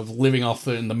nostalgia, living off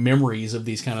the memories of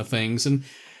these kind of things. And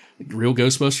Real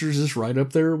Ghostbusters is right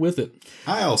up there with it.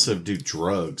 I also do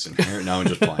drugs and hair. No, I'm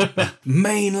just playing.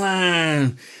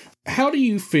 Mainline. How do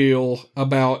you feel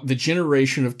about the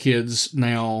generation of kids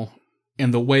now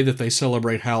and the way that they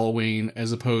celebrate Halloween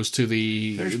as opposed to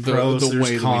the pros, the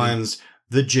there's way cons.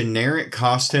 The generic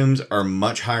costumes are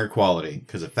much higher quality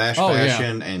because of fast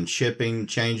fashion and shipping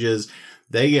changes.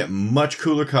 They get much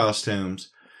cooler costumes.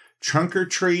 Trunk or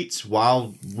treats,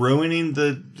 while ruining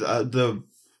the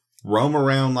roam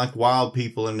around like wild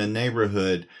people in the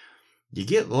neighborhood, you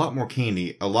get a lot more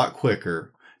candy a lot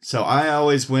quicker. So I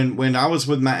always, when I was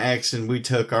with my ex and we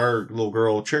took our little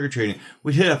girl trick-or-treating,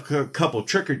 we'd hit up a couple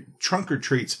trunk or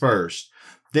treats first.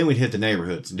 Then we'd hit the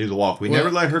neighborhoods and do the walk. We never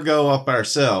let her go up by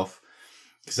herself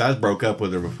because I broke up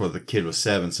with her before the kid was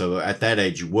 7. So at that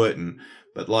age, you wouldn't.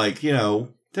 But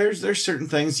there's certain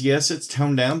things. Yes, it's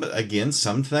toned down. But again,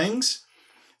 some things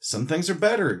are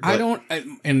better. I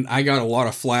got a lot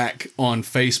of flack on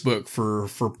Facebook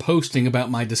for posting about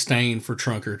my disdain for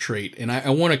trunk or treat. And I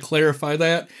want to clarify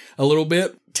that a little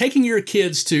bit. Taking your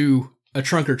kids to a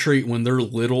trunk or treat when they're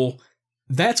little,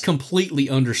 that's completely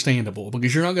understandable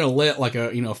because you're not going to let like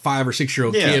a 5 or 6 year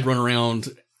old kid run around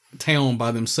town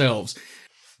by themselves.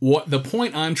 What the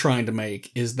point I'm trying to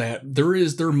make is that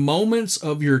there are moments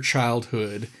of your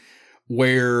childhood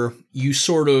where you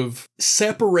sort of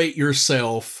separate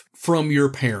yourself from your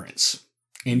parents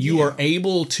and you are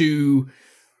able to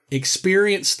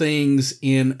experience things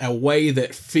in a way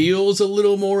that feels a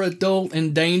little more adult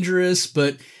and dangerous,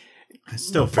 but it's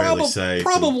still fairly safe.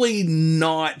 Probably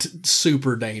not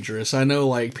super dangerous. I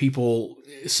know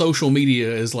social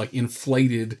media is like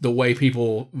inflated the way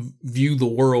people view the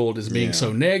world as being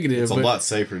so negative. It's a lot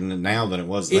safer now than it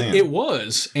was then. It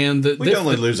was. And we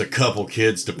only lose a couple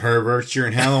kids to perverts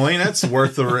during Halloween. That's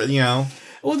worth the,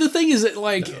 Well, the thing is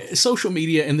that social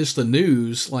media and the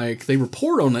news, they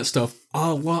report on that stuff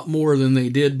a lot more than they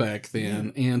did back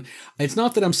then. Yeah. And it's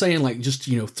not that I'm saying just,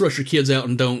 thrust your kids out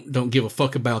and don't give a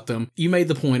fuck about them. You made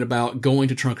the point about going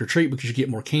to trunk or treat because you get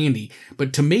more candy.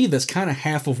 But to me, that's kind of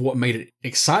half of what made it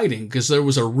exciting because there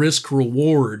was a risk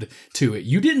reward to it.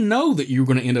 You didn't know that you were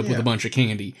going to end up with a bunch of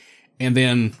candy. And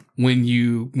then when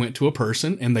you went to a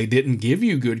person and they didn't give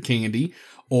you good candy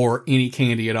or any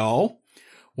candy at all,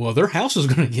 well, their house is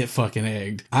going to get fucking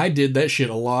egged. I did that shit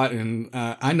a lot, and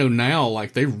I know now,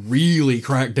 they really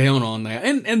crack down on that.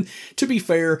 And to be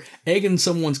fair, egging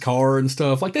someone's car and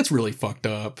stuff, that's really fucked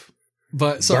up.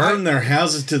 But so burn their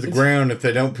houses to the ground if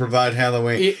they don't provide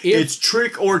Halloween. It's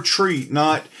trick or treat,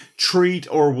 not treat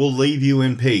or we'll leave you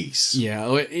in peace.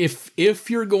 Yeah, if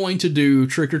you're going to do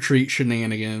trick or treat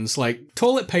shenanigans, like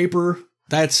toilet paper,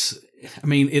 it's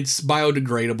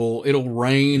biodegradable. It'll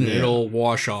rain and it'll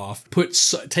wash off.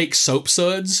 Take soap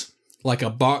suds, like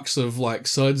a box of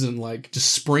suds, and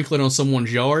just sprinkle it on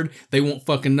someone's yard. They won't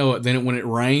fucking know it. Then when it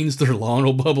rains, their lawn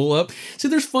will bubble up. See,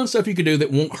 there's fun stuff you can do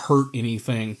that won't hurt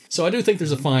anything. So I do think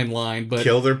there's a fine line, but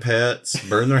kill their pets,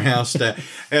 burn their house down.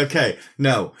 Okay,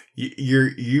 no,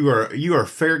 you are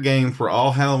fair game for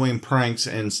all Halloween pranks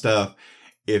and stuff.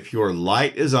 If your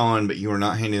light is on, but you are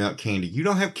not handing out candy, you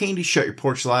don't have candy, shut your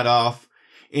porch light off.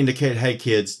 Indicate, hey,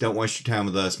 kids, don't waste your time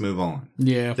with us. Move on.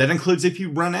 Yeah. That includes if you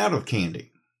run out of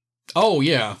candy. Oh,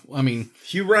 yeah.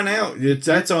 If you run out,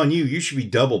 that's on you. You should be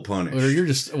double punished. Or you're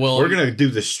just, we're going to do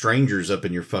the strangers up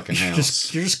in your fucking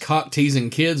house. You're just caught teasing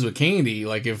kids with candy.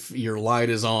 If your light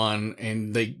is on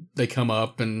and they come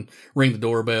up and ring the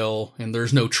doorbell and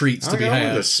there's no treats to be had. I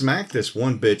wanted to smack this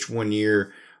one bitch one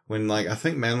year. When I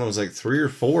think Madeline was 3 or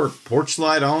 4, porch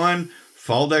light on,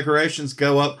 fall decorations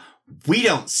go up. We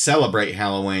don't celebrate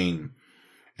Halloween.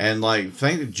 And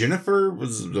think Jennifer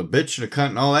was a bitch and a cunt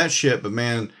and all that shit. But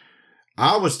man,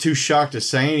 I was too shocked to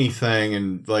say anything.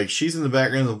 And she's in the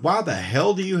background. Why the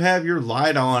hell do you have your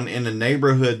light on in a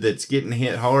neighborhood that's getting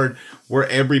hit hard where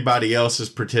everybody else is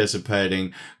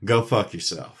participating? Go fuck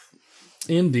yourself.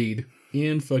 Indeed.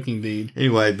 In-fucking-deed.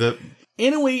 Anyway, the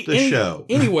show.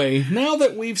 Anyway, now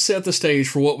that we've set the stage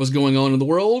for what was going on in the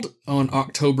world, on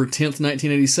October 10th,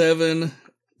 1987,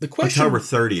 the question. October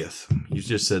 30th. You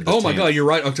just said the Oh my 10th. God, you're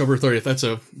right. October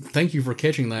 30th. Thank you for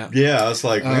catching that. Yeah, I was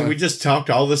like, man, we just talked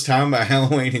all this time about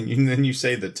Halloween, and then you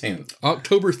say the 10th.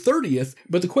 October 30th.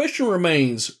 But the question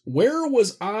remains, where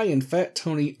was I and Fat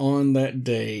Tony on that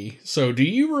day? So do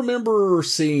you remember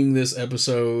seeing this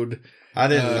episode? I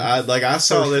didn't. I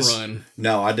saw first this. run?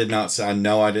 No, I did not. I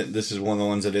know I didn't. This is one of the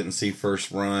ones I didn't see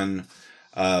first run.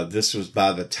 This was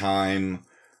by the time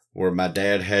where my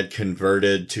dad had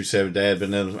converted to Seven Dad, but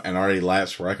then and already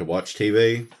lapsed where I could watch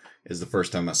TV. Is the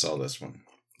first time I saw this one.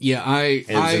 Yeah, It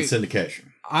was in syndication.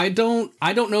 I don't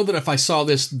know that if I saw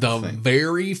this the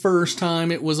very first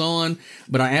time it was on,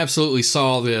 but I absolutely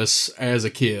saw this as a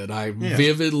kid. I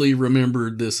vividly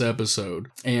remembered this episode.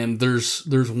 And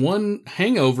there's one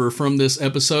hangover from this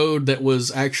episode that was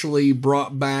actually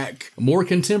brought back more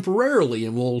contemporarily,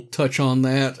 and we'll touch on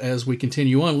that as we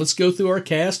continue on. Let's go through our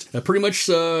cast. Pretty much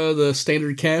the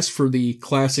standard cast for the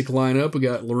classic lineup. We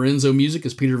got Lorenzo Music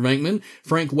as Peter Venkman,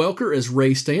 Frank Welker as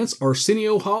Ray Stantz,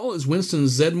 Arsenio Hall as Winston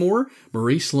Zedmore,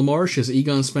 Maurice LaMarche as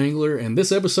Egon Spangler, and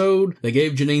this episode, they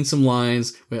gave Janine some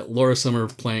lines, with Laura Summer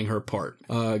playing her part.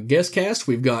 Guest cast,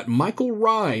 we've got Michael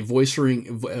Rye voices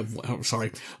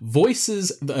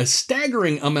a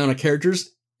staggering amount of characters,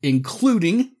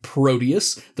 including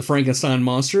Proteus, the Frankenstein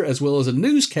monster, as well as a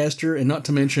newscaster, and not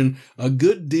to mention a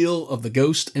good deal of the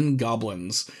Ghost and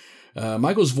Goblins.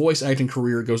 Michael's voice acting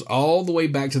career goes all the way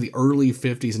back to the early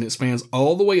 50s, and it spans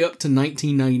all the way up to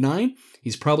 1999.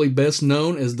 He's probably best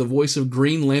known as the voice of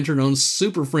Green Lantern on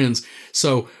Super Friends.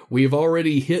 So we've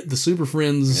already hit the Super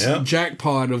Friends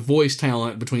jackpot of voice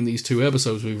talent between these two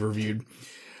episodes we've reviewed.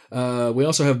 We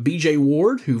also have BJ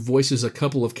Ward, who voices a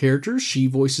couple of characters. She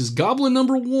voices Goblin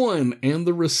number 1 and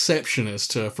the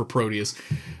receptionist for Proteus.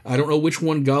 I don't know which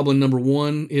one Goblin number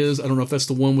 1 is. I don't know if that's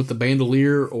the one with the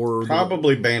bandolier or...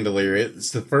 Probably bandolier. It's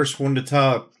the first one to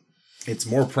top. It's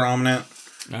more prominent.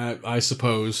 I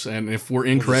suppose, and if we're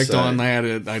incorrect on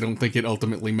that, I don't think it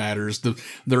ultimately matters.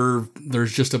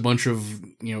 There's just a bunch of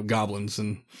goblins,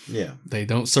 and they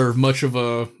don't serve much of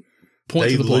a point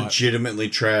to the plot. They legitimately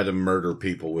try to murder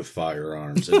people with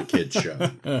firearms in a kids show.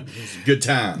 Good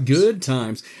times. Good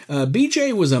times.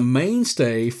 BJ was a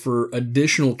mainstay for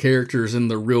additional characters in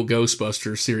the Real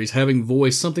Ghostbusters series, having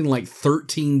voiced something like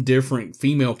 13 different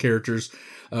female characters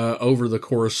over the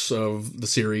course of the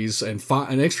series, and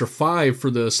an extra 5 for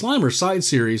the Slimer side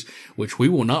series, which we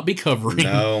will not be covering.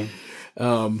 No.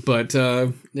 But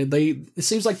it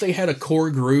seems like they had a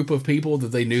core group of people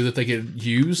that they knew that they could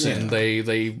use, and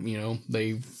they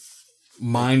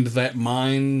mined that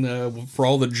mine for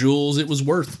all the jewels it was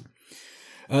worth.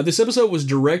 This episode was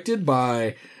directed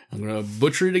by, I'm going to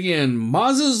butcher it again,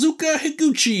 Masazuka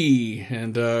Higuchi,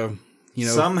 and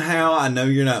somehow, I know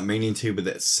you're not meaning to, but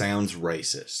that sounds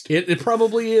racist. It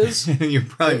probably is. You're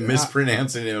probably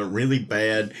mispronouncing it in a really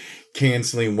bad,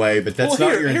 canceling way, but that's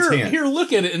not your intent. Here,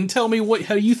 look at it and tell me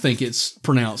how you think it's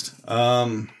pronounced.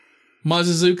 Masazuka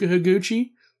Higuchi?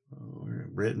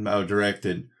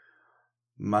 Directed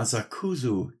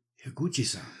Masakuzu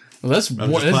Higuchi-san. Well, that's more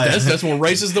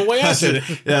racist than the way I said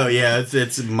it. No, yeah,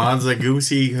 it's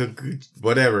Masaguchi,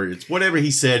 whatever. It's whatever he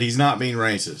said. He's not being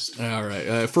racist. All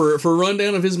right. For a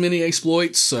rundown of his many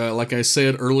exploits, like I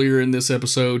said earlier in this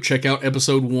episode, check out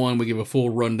episode 1. We give a full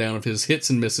rundown of his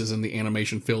hits and misses in the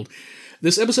animation field.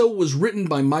 This episode was written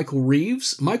by Michael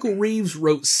Reeves. Michael Reeves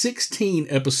wrote 16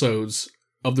 episodes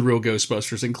of the Real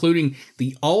Ghostbusters, including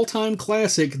the all-time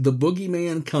classic, The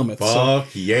Boogeyman Cometh.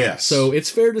 Yes. So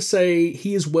it's fair to say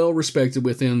he is well respected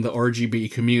within the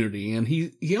RGB community, and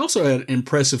he also had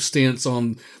impressive stints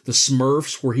on the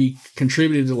Smurfs, where he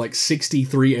contributed to like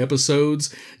 63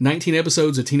 episodes, 19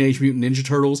 episodes of Teenage Mutant Ninja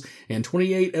Turtles, and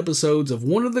 28 episodes of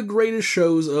one of the greatest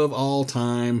shows of all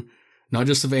time, not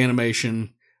just of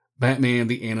animation, Batman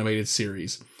the Animated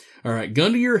Series. All right,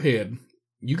 gun to your head.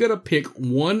 You got to pick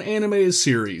one animated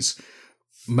series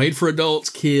made for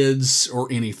adults, kids,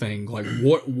 or anything. Like,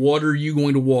 what are you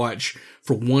going to watch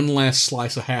for one last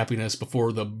slice of happiness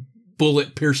before the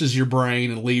bullet pierces your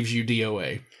brain and leaves you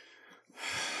DOA?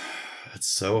 It's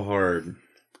so hard.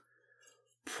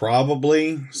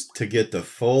 Probably to get the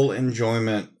full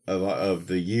enjoyment of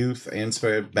the youth and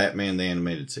Batman the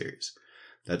Animated Series.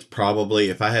 That's probably,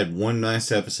 if I had one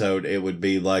nice episode, it would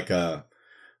be like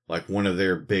one of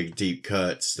their big deep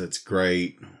cuts. That's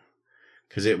great.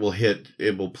 Because it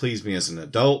will please me as an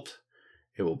adult.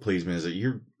 It will please me as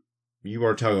you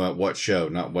are talking about what show,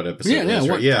 not what episode. No,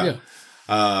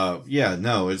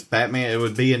 it's Batman. It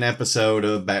would be an episode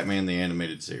of Batman the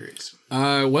Animated Series.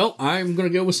 Well, I'm going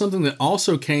to go with something that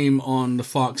also came on the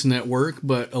Fox network,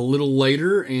 but a little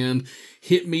later and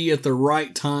hit me at the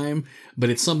right time, but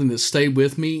it's something that stayed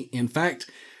with me. In fact,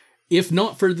 if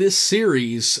not for this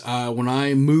series, when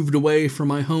I moved away from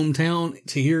my hometown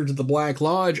to here to the Black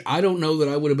Lodge, I don't know that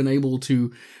I would have been able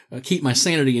to keep my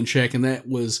sanity in check, and that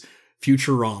was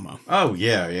Futurama. Oh,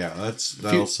 yeah. That's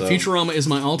also... Futurama is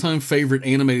my all-time favorite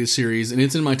animated series, and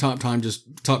it's in my top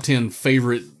 10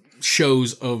 favorite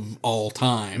shows of all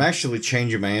time. I'm actually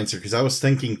changing my answer because I was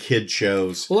thinking kid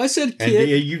shows. Well, I said kid. And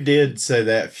yeah, you did say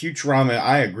that. Futurama,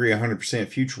 I agree 100%.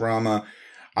 Futurama,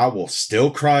 I will still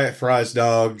cry at Fry's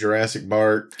Dog, Jurassic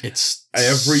Park. It's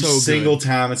every so single good.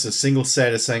 time. It's a single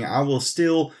set of saying I will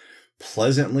still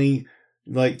pleasantly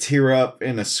like tear up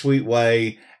in a sweet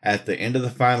way at the end of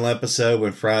the final episode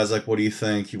when Fry's like, "What do you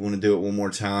think? You want to do it one more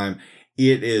time?"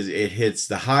 It hits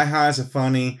the highs of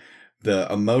funny.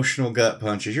 The emotional gut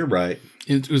punches. You're right.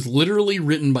 It was literally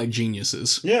written by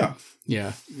geniuses. Yeah.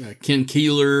 Yeah. Ken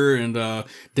Keeler and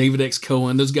David X.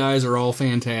 Cohen. Those guys are all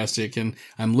fantastic. And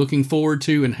I'm looking forward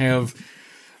to and have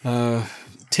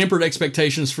tempered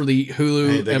expectations for the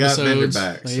Hulu they episodes. Got Bender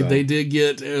back, They did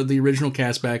get the original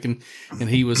cast back, and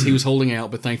he was holding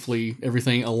out, but thankfully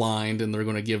everything aligned, and they're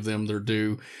going to give them their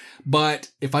due. But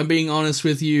if I'm being honest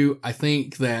with you, I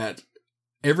think that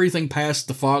everything past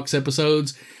the Fox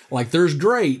episodes, like, there's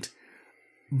great,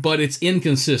 but it's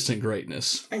inconsistent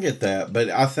greatness. I get that, but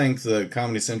I think the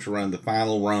Comedy Central run, the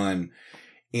final run,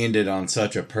 ended on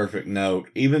such a perfect note.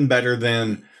 Even better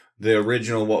than the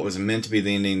original, what was meant to be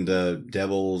the ending, the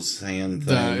Devil's Hand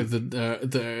thing.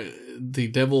 The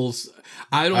Devil's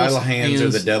Idle Hands or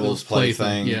the Devil's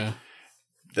Plaything. Yeah.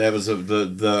 That was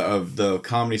the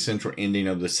Comedy Central ending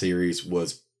of the series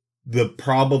was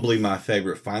probably my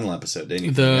favorite final episode.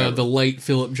 The late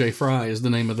Philip J. Fry is the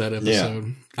name of that episode.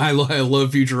 Yeah. I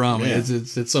love Futurama. Yeah.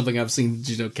 It's something I've seen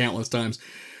countless times.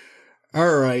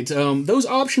 All right. Those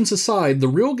options aside, The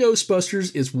Real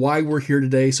Ghostbusters is why we're here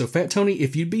today. So, Fat Tony,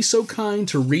 if you'd be so kind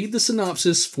to read the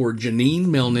synopsis for Janine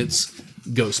Melnitz's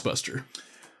Ghostbuster.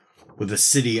 With the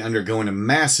city undergoing a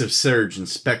massive surge in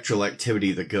spectral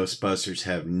activity, the Ghostbusters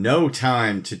have no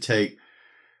time.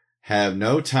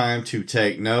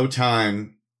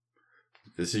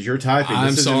 This is your typing.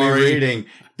 I'm this sorry. Isn't me reading.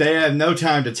 They have no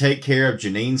time to take care of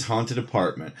Janine's haunted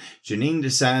apartment. Janine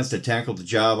decides to tackle the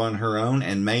job on her own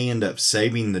and may end up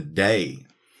saving the day.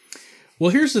 Well,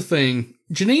 here's the thing.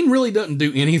 Janine really doesn't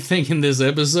do anything in this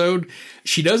episode.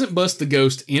 She doesn't bust the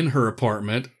ghost in her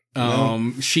apartment.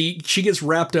 No. She gets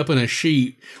wrapped up in a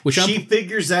sheet, which she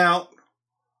figures out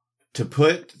to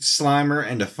put Slimer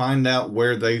and to find out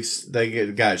where they get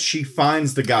the guys. She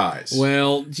finds the guys.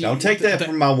 Well, don't take that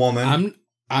from my woman.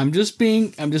 I'm just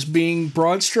being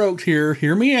broad stroked here.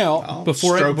 Hear me out. I'll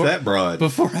before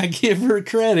I give her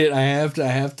credit, I have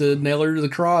to nail her to the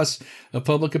cross of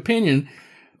public opinion.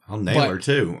 I'll nail her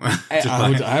too.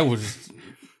 I would.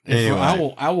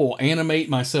 Anyway. I will animate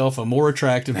myself a more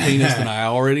attractive penis than I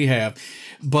already have.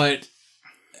 But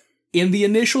in the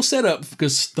initial setup,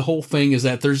 because the whole thing is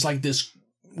that there's like this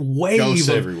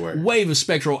wave of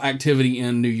spectral activity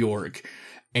in New York,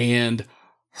 and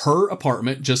her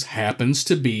apartment just happens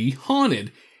to be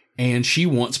haunted, and she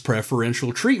wants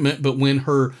preferential treatment. But when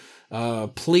her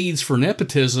pleads for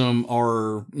nepotism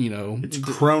are, it's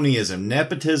cronyism.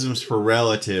 Nepotism's for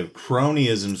relative.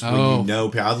 Cronyism's when you know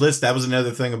people. That was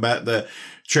another thing about the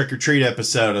Trick or Treat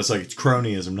episode. I was like, it's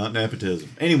cronyism, not nepotism.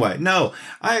 Anyway, no,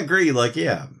 I agree. Like,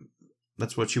 yeah,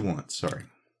 that's what you want. Sorry.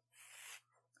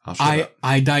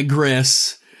 I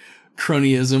digress.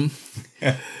 Cronyism.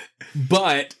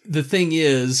 But the thing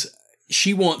is,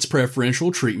 she wants preferential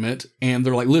treatment, and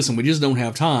they're like, listen, we just don't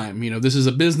have time. This is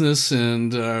a business,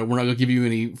 and we're not going to give you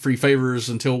any free favors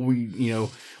until we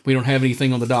don't have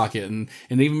anything on the docket. And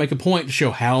even make a point to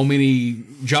show how many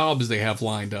jobs they have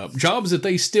lined up. Jobs that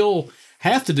they still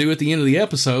have to do at the end of the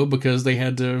episode because they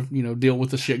had to, deal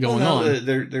with the shit going on.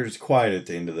 There's quiet at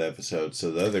the end of the episode, so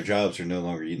the other jobs are no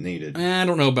longer needed. I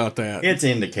don't know about that. It's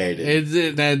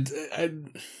indicated.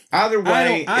 Either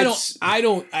way,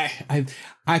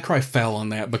 I cry foul on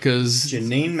that because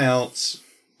Janine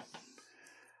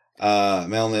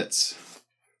Melnitz,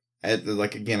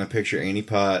 I picture Annie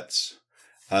Potts.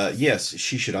 Yes,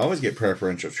 she should always get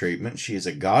preferential treatment. She is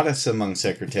a goddess among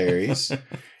secretaries.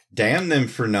 Damn them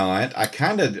for not. I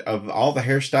of all the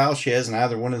hairstyles she has in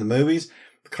either one of the movies,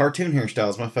 the cartoon hairstyle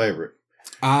is my favorite.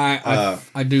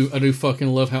 I do fucking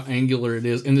love how angular it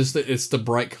is, and it's the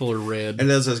bright color red.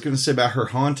 And as I was going to say about her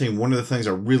haunting, one of the things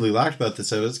I really liked about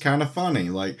this episode, it's kind of funny.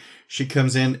 Like, she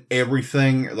comes in,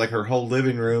 everything, like her whole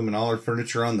living room and all her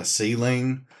furniture on the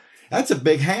ceiling. That's a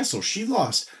big hassle. She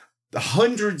lost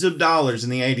hundreds of dollars in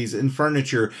the 80s in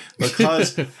furniture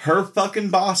because her fucking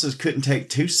bosses couldn't take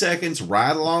 2 seconds,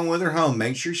 ride along with her home,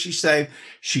 make sure she's safe.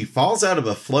 She falls out of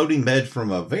a floating bed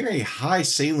from a very high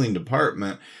ceilinged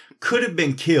apartment, could have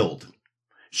been killed.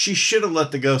 She should have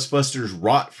let the Ghostbusters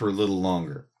rot for a little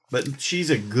longer. But she's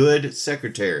a good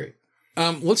secretary.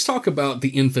 Let's talk about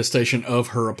the infestation of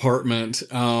her apartment.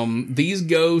 These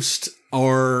ghosts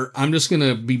are, I'm just going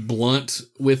to be blunt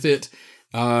with it.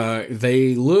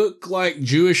 They look like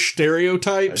Jewish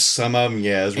stereotypes. Some of them,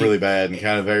 yeah, it's really bad and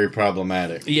kind of very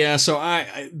problematic. Yeah, so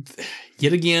I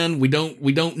yet again, we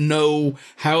don't know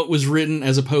how it was written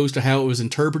as opposed to how it was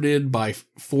interpreted by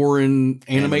foreign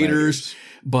animators.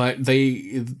 But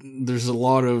there's a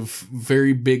lot of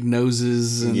very big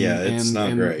noses and it's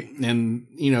not great. And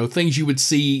you know, things you would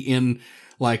see in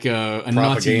like a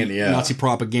Nazi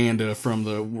propaganda from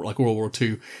the like World War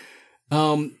II.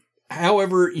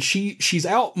 However, she's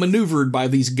outmaneuvered by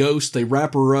these ghosts. They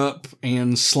wrap her up,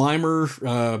 and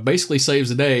Slimer basically saves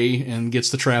the day and gets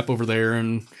the trap over there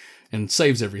and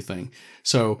saves everything.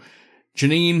 So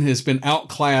Janine has been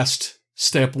outclassed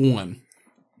step one.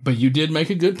 But you did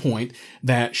make a good point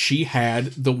that she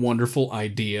had the wonderful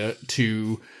idea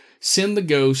to send the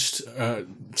ghost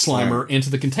Slimer into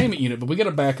the containment unit. But we got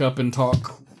to back up and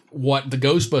talk what the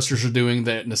Ghostbusters are doing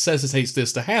that necessitates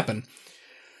this to happen.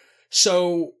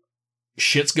 So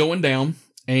shit's going down,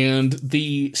 and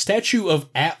the statue of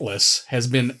Atlas has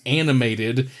been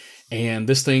animated, and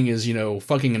this thing is, you know,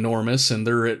 fucking enormous, and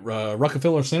they're at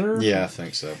Rockefeller Center? Yeah, I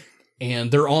think so.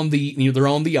 And they're on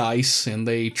the ice, and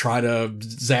they try to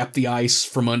zap the ice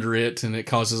from under it, and it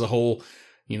causes a whole,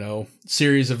 you know,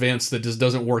 series of events that just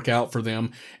doesn't work out for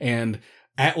them. And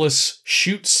Atlas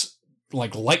shoots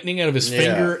like lightning out of his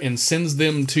finger and sends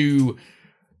them to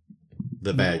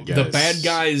the bad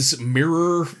guys'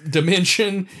 mirror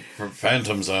dimension, from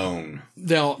Phantom Zone.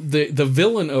 Now, the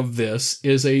villain of this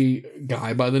is a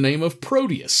guy by the name of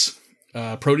Proteus.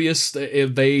 Proteus,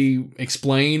 if they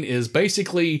explain, is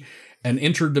basically an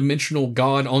interdimensional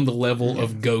god on the level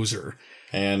of Gozer.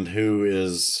 And who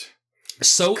is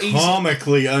so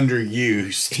comically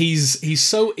underused. He's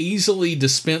so easily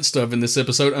dispensed of in this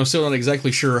episode. I'm still not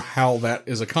exactly sure how that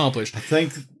is accomplished. I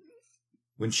think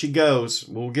when she goes,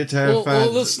 we'll get to her.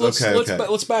 Let's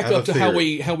back up to how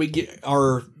we get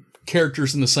our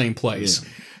characters in the same place. Yeah.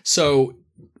 So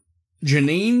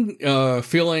Janine,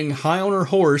 feeling high on her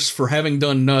horse for having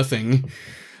done nothing,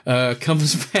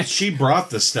 comes back. She brought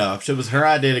the stuff. It was her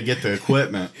idea to get the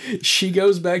equipment. She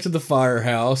goes back to the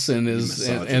firehouse and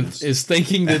is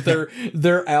thinking that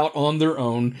they're out on their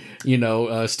own, you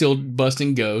know, still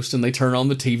busting ghosts, and they turn on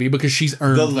the TV because she's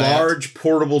earned the large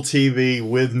portable TV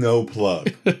with no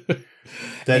plug.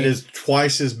 That is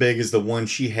twice as big as the one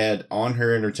she had on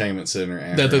her entertainment center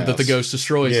at that the ghost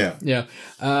destroys. Yeah.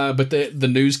 But the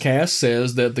newscast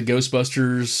says that the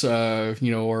Ghostbusters,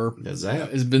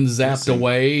 has been zapped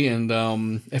away. And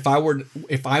if I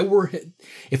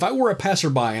were a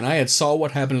passerby and I had saw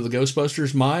what happened to the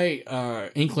Ghostbusters, my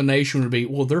inclination would be,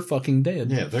 well, they're fucking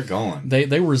dead. Yeah, they're gone.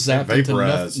 They were zapped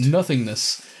into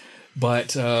nothingness.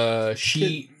 But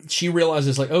she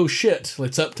realizes, like, oh shit,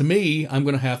 it's up to me. I'm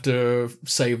going to have to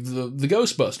save the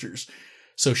Ghostbusters.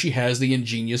 So she has the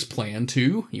ingenious plan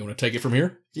to, you want to take it from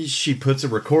here? She puts a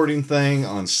recording thing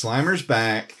on Slimer's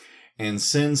back and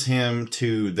sends him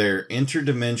to their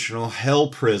interdimensional hell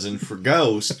prison for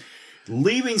ghosts,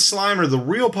 leaving Slimer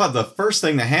the first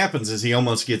thing that happens is he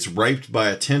almost gets raped by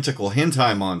a tentacle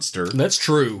hentai monster. That's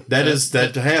true.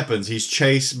 That happens. He's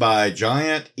chased by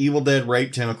giant Evil Dead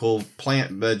rape tentacle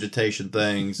plant vegetation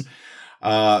things.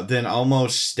 Then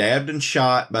almost stabbed and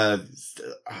shot by,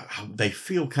 they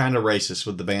feel kind of racist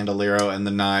with the bandolero and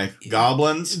the knife.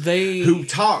 Goblins who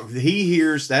talk. He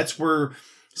hears, that's where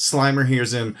Slimer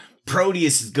hears him.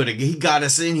 Proteus is he got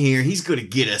us in here. He's gonna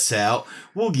get us out.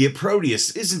 We'll get Proteus.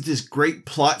 Isn't this great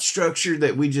plot structure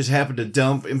that we just happen to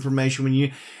dump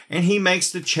information and he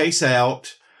makes the chase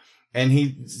out, and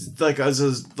he's like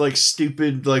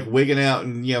stupid, like wigging out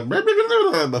and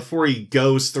before he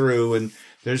goes through, and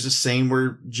there's a scene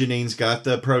where Janine's got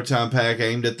the proton pack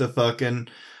aimed at the fucking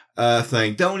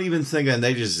thing. Don't even think, and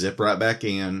they just zip right back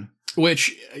in.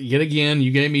 Which, yet again,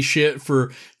 you gave me shit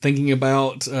for thinking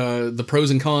about the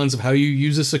pros and cons of how you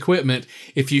use this equipment.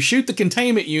 If you shoot the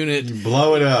containment unit, you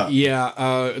blow it up.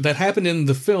 Yeah, that happened in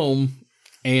the film,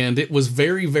 and it was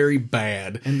very, very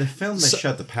bad. In the film, they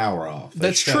shut the power off.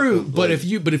 That's true, but if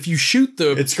you shoot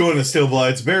the, it's going to still blow.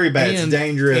 It's very bad. It's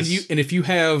dangerous. And if you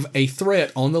have a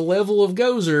threat on the level of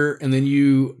Gozer, and then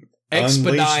you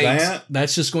expedite,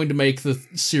 that's just going to make the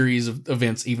series of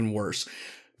events even worse.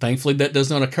 Thankfully, that does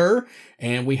not occur,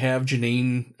 and we have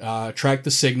Janine track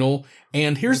the signal.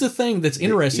 And here's the thing that's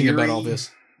interesting about all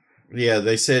this. Yeah,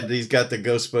 they said he's got the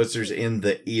Ghostbusters in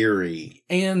the Erie.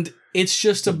 And it's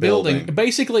just a building.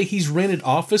 Basically, he's rented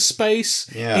office space.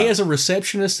 Yeah. He has a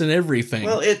receptionist and everything.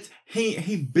 Well,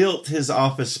 he built his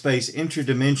office space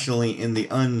interdimensionally in the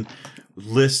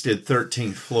unlisted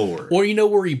 13th floor. Or you know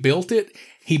where he built it?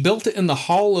 He built it in the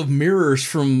Hall of Mirrors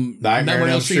from Nightmare on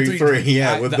Elm Street 3.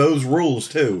 Yeah, with those rules,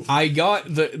 too. I got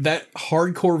that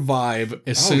hardcore vibe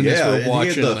as soon as we're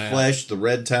watching he had the that. flesh, the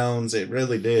red tones. It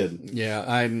really did.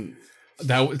 Yeah,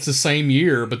 it's the same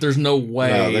year, but there's no way.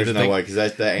 No, there's no way, because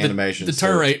that's the animation. The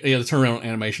turnaround on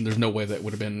animation, there's no way that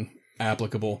would have been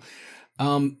applicable.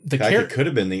 It could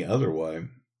have been the other way.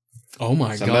 Oh my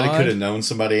god! Somebody could have known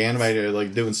somebody animated,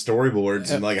 like doing storyboards,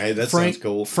 and like, hey, that sounds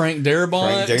cool. Frank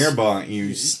Darabont,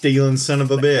 you stealing son of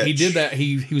a bitch. He did that.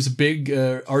 He was a big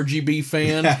RGB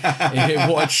fan. And he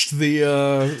watched the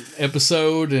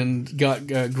episode and got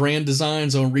grand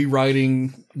designs on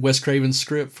rewriting Wes Craven's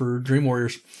script for Dream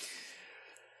Warriors.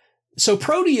 So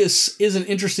Proteus is an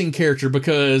interesting character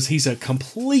because he's a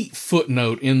complete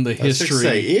footnote in the history.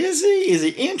 Is he? Is he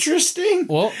interesting?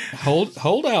 Well,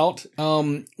 hold out.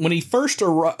 When he first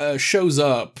shows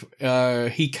up,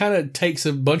 he kind of takes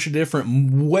a bunch of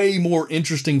different, way more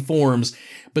interesting forms.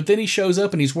 But then he shows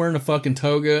up and he's wearing a fucking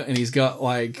toga and he's got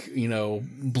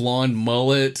blonde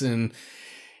mullet and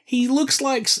he looks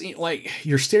like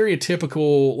your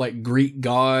stereotypical Greek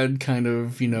god kind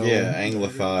of, Yeah,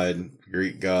 Anglified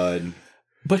Greek god.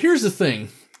 But here's the thing.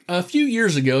 A few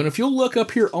years ago, and if you'll look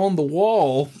up here on the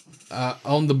wall,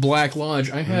 on the Black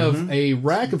Lodge, I have a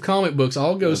rack of comic books,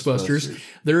 all Ghostbusters.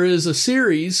 There is a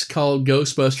series called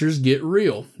Ghostbusters Get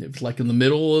Real. It's in the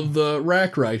middle of the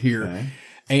rack right here. Okay.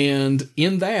 And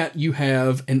in that, you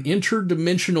have an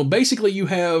interdimensional... Basically, you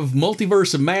have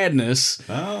Multiverse of Madness,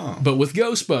 but with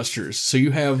Ghostbusters. So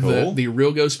you have the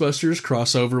real Ghostbusters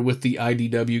crossover with the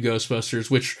IDW Ghostbusters,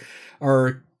 which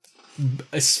are...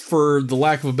 for the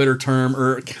lack of a better term,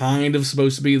 are kind of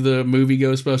supposed to be the movie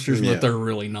Ghostbusters, but they're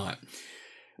really not.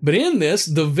 But in this,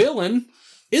 the villain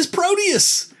is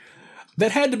Proteus.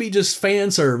 That had to be just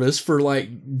fan service for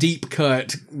deep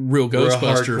cut real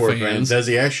Ghostbuster fans. Does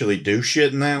he actually do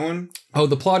shit in that one? Oh,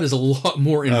 the plot is a lot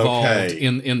more involved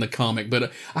in the comic,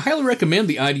 but I highly recommend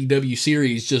the IDW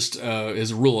series just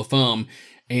as a rule of thumb.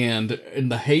 And in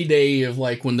the heyday of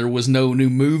when there was no new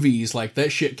movies,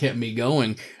 that shit kept me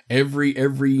going every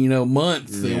month.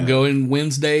 They'll go in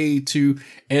Wednesday to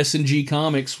S&G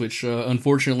Comics, which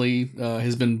unfortunately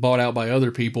has been bought out by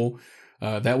other people.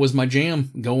 That was my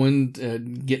jam,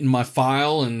 getting my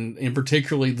file, and in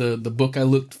particularly the book I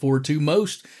looked forward to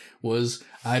most was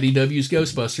IDW's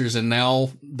Ghostbusters, and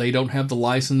now they don't have the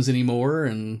license anymore,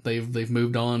 and they've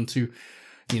moved on to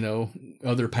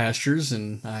other pastures,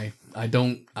 and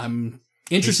I'm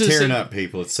interested. He's tearing up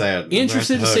people. It's sad.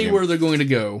 Interested to see where they're going to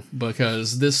go,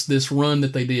 because this run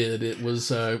that they did, it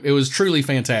was truly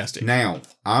fantastic. Now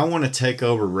I want to take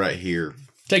over right here.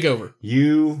 Take over.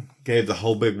 You gave the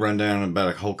whole big rundown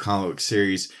about a whole comic book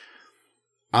series.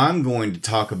 I'm going to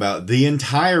talk about the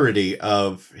entirety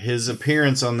of his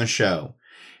appearance on the show.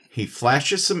 He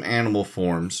flashes some animal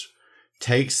forms,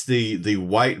 takes the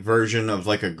white version of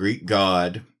a Greek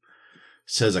god,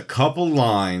 says a couple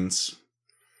lines.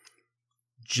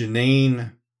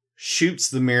 Janine shoots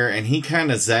the mirror and he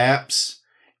kind of zaps.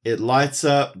 It lights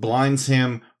up, blinds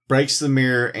him, breaks the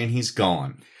mirror, and he's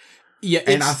gone. Yeah,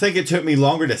 and I think it took me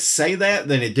longer to say that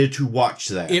than it did to watch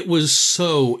that. It was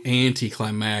so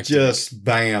anticlimactic. Just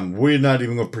bam. We're not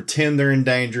even going to pretend they're in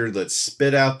danger. Let's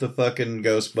spit out the fucking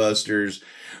Ghostbusters.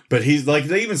 But he's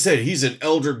they even said he's an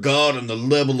elder god on the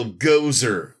level of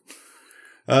Gozer.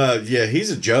 Yeah, he's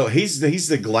a Joe. He's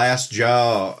the Glass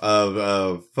Jaw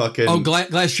of fucking. Oh,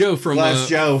 Glass Joe from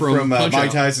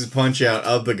Mike Tyson's Punch Out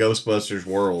of the Ghostbusters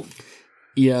world.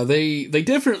 Yeah, they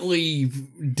definitely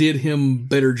did him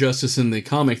better justice in the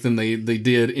comic than they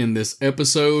did in this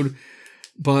episode.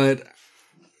 But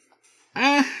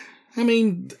I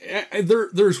mean,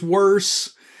 there's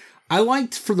worse.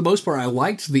 For the most part, I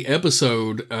liked the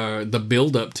episode, the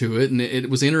build up to it, and it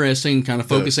was interesting, kind of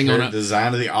focusing on the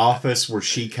design of the office where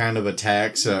she kind of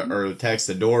attacks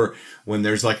the door when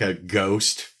there's a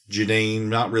ghost. Janine,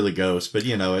 not really ghost, but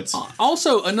it's...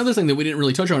 Also, another thing that we didn't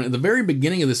really touch on, at the very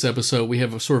beginning of this episode, we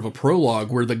have a sort of a prologue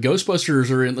where the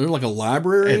Ghostbusters are they're a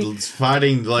library. And it's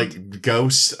fighting,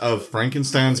 ghosts of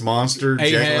Frankenstein's monster,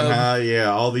 Jekyll and Hyde,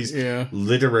 all these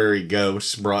literary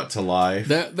ghosts brought to life.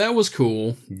 That was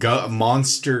cool.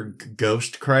 Monster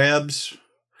ghost crabs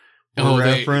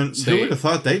reference. Who would have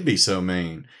thought they'd be so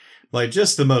mean?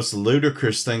 Just the most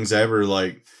ludicrous things ever,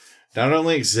 not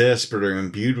only exist, but are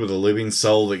imbued with a living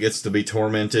soul that gets to be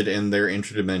tormented in their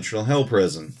interdimensional hell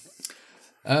prison.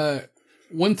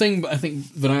 One thing I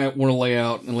think that I want to lay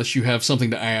out, unless you have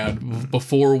something to add,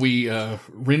 before we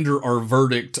render our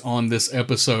verdict on this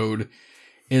episode,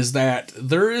 is that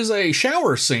there is a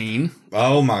shower scene.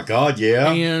 Oh my God,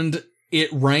 yeah. And it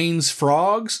rains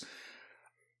frogs.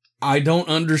 I don't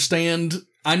understand.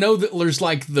 I know that there's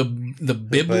like the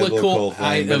biblical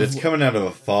thing, but it's coming out of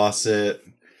a faucet.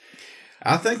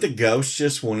 I think the ghost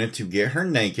just wanted to get her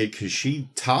naked because she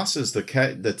tosses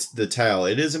the towel.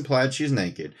 It is implied she's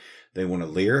naked. They want to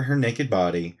leer her naked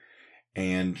body,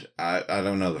 and I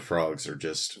don't know. The frogs are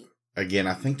just, again,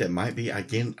 I think that might be,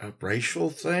 again, a racial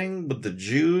thing with the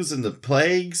Jews and the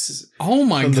plagues. Oh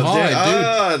my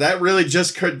God, dude. That really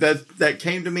just, that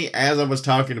came to me as I was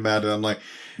talking about it. I'm like,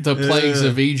 the plagues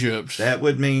of Egypt. That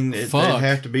would mean it'd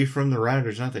have to be from the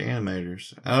writers, not the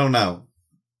animators. I don't know.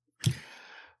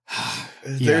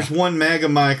 There's one Mega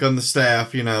Mike on the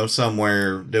staff,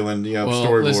 somewhere doing,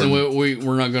 storyboard. Listen,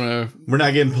 we're not gonna. We're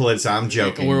not getting politicized. I'm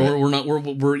joking. We're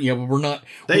not.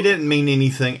 They didn't mean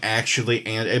anything actually,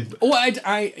 and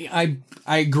I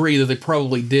agree that they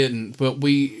probably didn't, but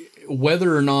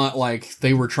whether or not like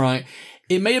they were trying,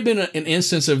 it may have been an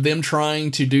instance of them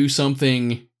trying to do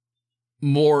something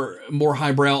more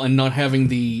highbrow and not having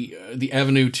the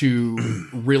avenue to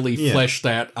really flesh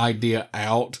that idea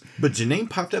out. But Janine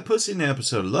popped that pussy in the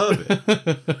episode. Love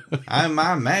it. I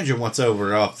imagine what's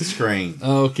off the screen.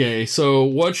 Okay, so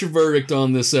what's your verdict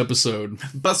on this episode?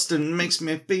 Bustin' makes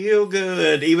me feel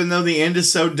good. Even though the end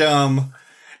is so dumb,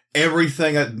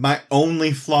 everything, my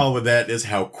only flaw with that is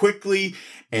how quickly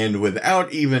and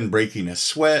without even breaking a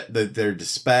sweat that they're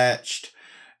dispatched.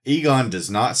 Egon does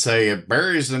not say it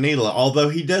buries the needle, although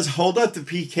he does hold up the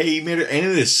PK meter and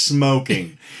it is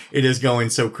smoking. It is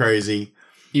going so crazy.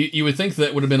 You would think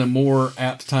that would have been a more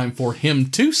apt time for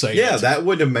him to say it. Yeah, that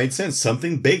would have made sense.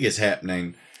 Something big is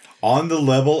happening on the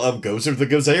level of Gozer the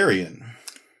Gozerian.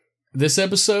 This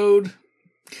episode,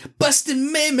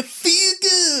 bustin' made me feel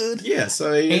good. Yes,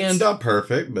 it's not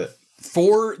perfect, but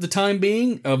for the time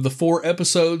being, of the 4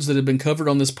 episodes that have been covered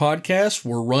on this podcast,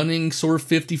 we're running sort of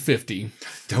 50-50.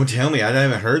 Don't tell me. I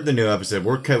haven't heard the new episode.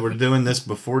 We're doing this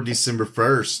before December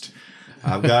 1st.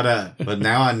 But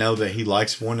now I know that he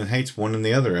likes one and hates one in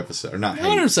the other episode. Or not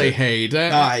hate. I don't say hate.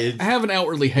 I haven't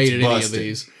outwardly hated any of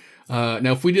these.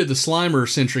 Now, if we did the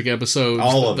Slimer-centric episodes,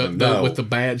 all of them, with the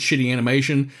bad, shitty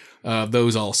animation,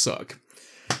 those all suck.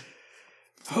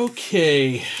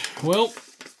 Okay, well,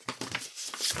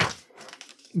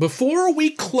 before we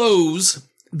close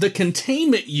the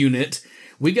containment unit,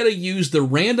 we got to use the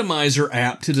randomizer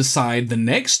app to decide the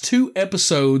next 2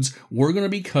 episodes we're going to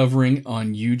be covering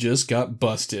on You Just Got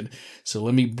Busted. So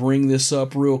let me bring this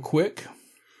up real quick.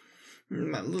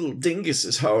 My little dingus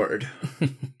is hard.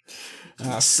 I'm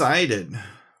excited.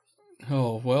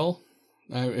 Oh, well,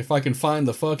 if I can find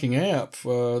the fucking app,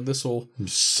 this'll...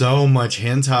 So much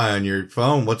hentai on your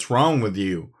phone. What's wrong with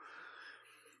you?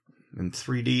 And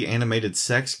 3D animated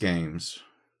sex games.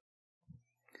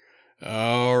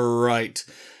 All right,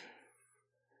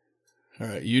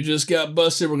 You Just Got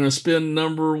Busted. We're going to spin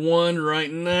number 1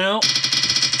 right now.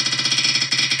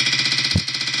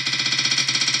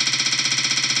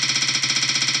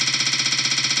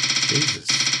 Jesus.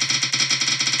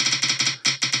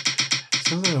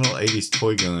 Sounds like an old 80s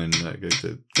toy gun.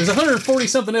 There's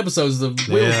 140-something episodes of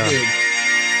Will's Big.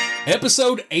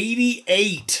 Episode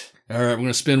 88. All right, we're going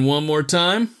to spin one more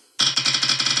time.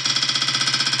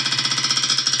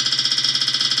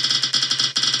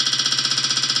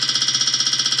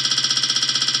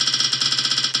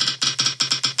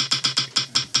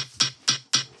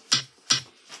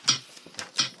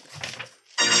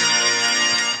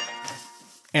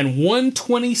 And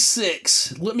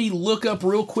 126. Let me look up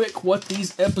real quick what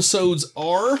these episodes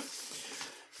are.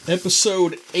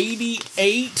 Episode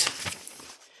 88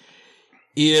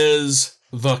 is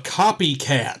The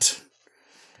Copycat.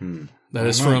 That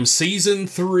is from season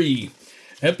 3.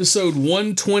 Episode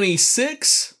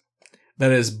 126.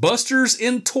 That is Busters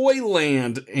in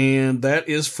Toyland, and that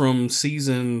is from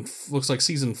looks like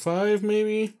season 5,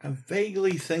 maybe? I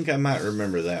vaguely think I might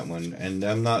remember that one, and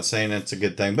I'm not saying it's a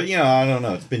good thing, but, I don't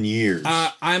know. It's been years.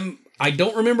 I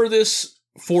don't remember this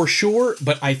for sure,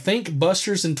 but I think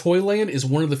Busters in Toyland is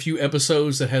one of the few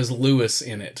episodes that has Lewis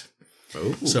in it.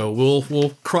 Oh. So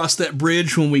we'll cross that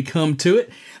bridge when we come to it.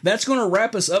 That's going to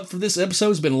wrap us up for this episode.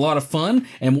 It's been a lot of fun,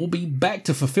 and we'll be back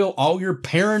to fulfill all your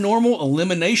paranormal,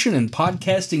 elimination, and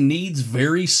podcasting needs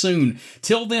very soon.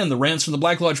 Till then, the Rants from the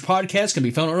Black Lodge podcast can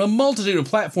be found on a multitude of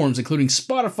platforms, including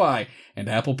Spotify, and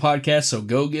Apple Podcasts, so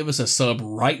go give us a sub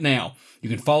right now. You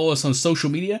can follow us on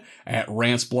social media at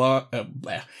Rants Black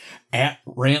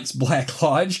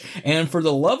Lodge. And for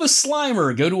the love of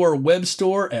Slimer, go to our web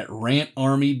store at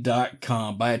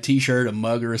rantarmy.com. Buy a t-shirt, a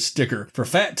mug, or a sticker. For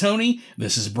Fat Tony,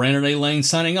 this is Brandon A. Lane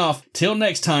signing off. Till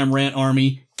next time, Rant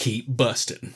Army, keep bustin'.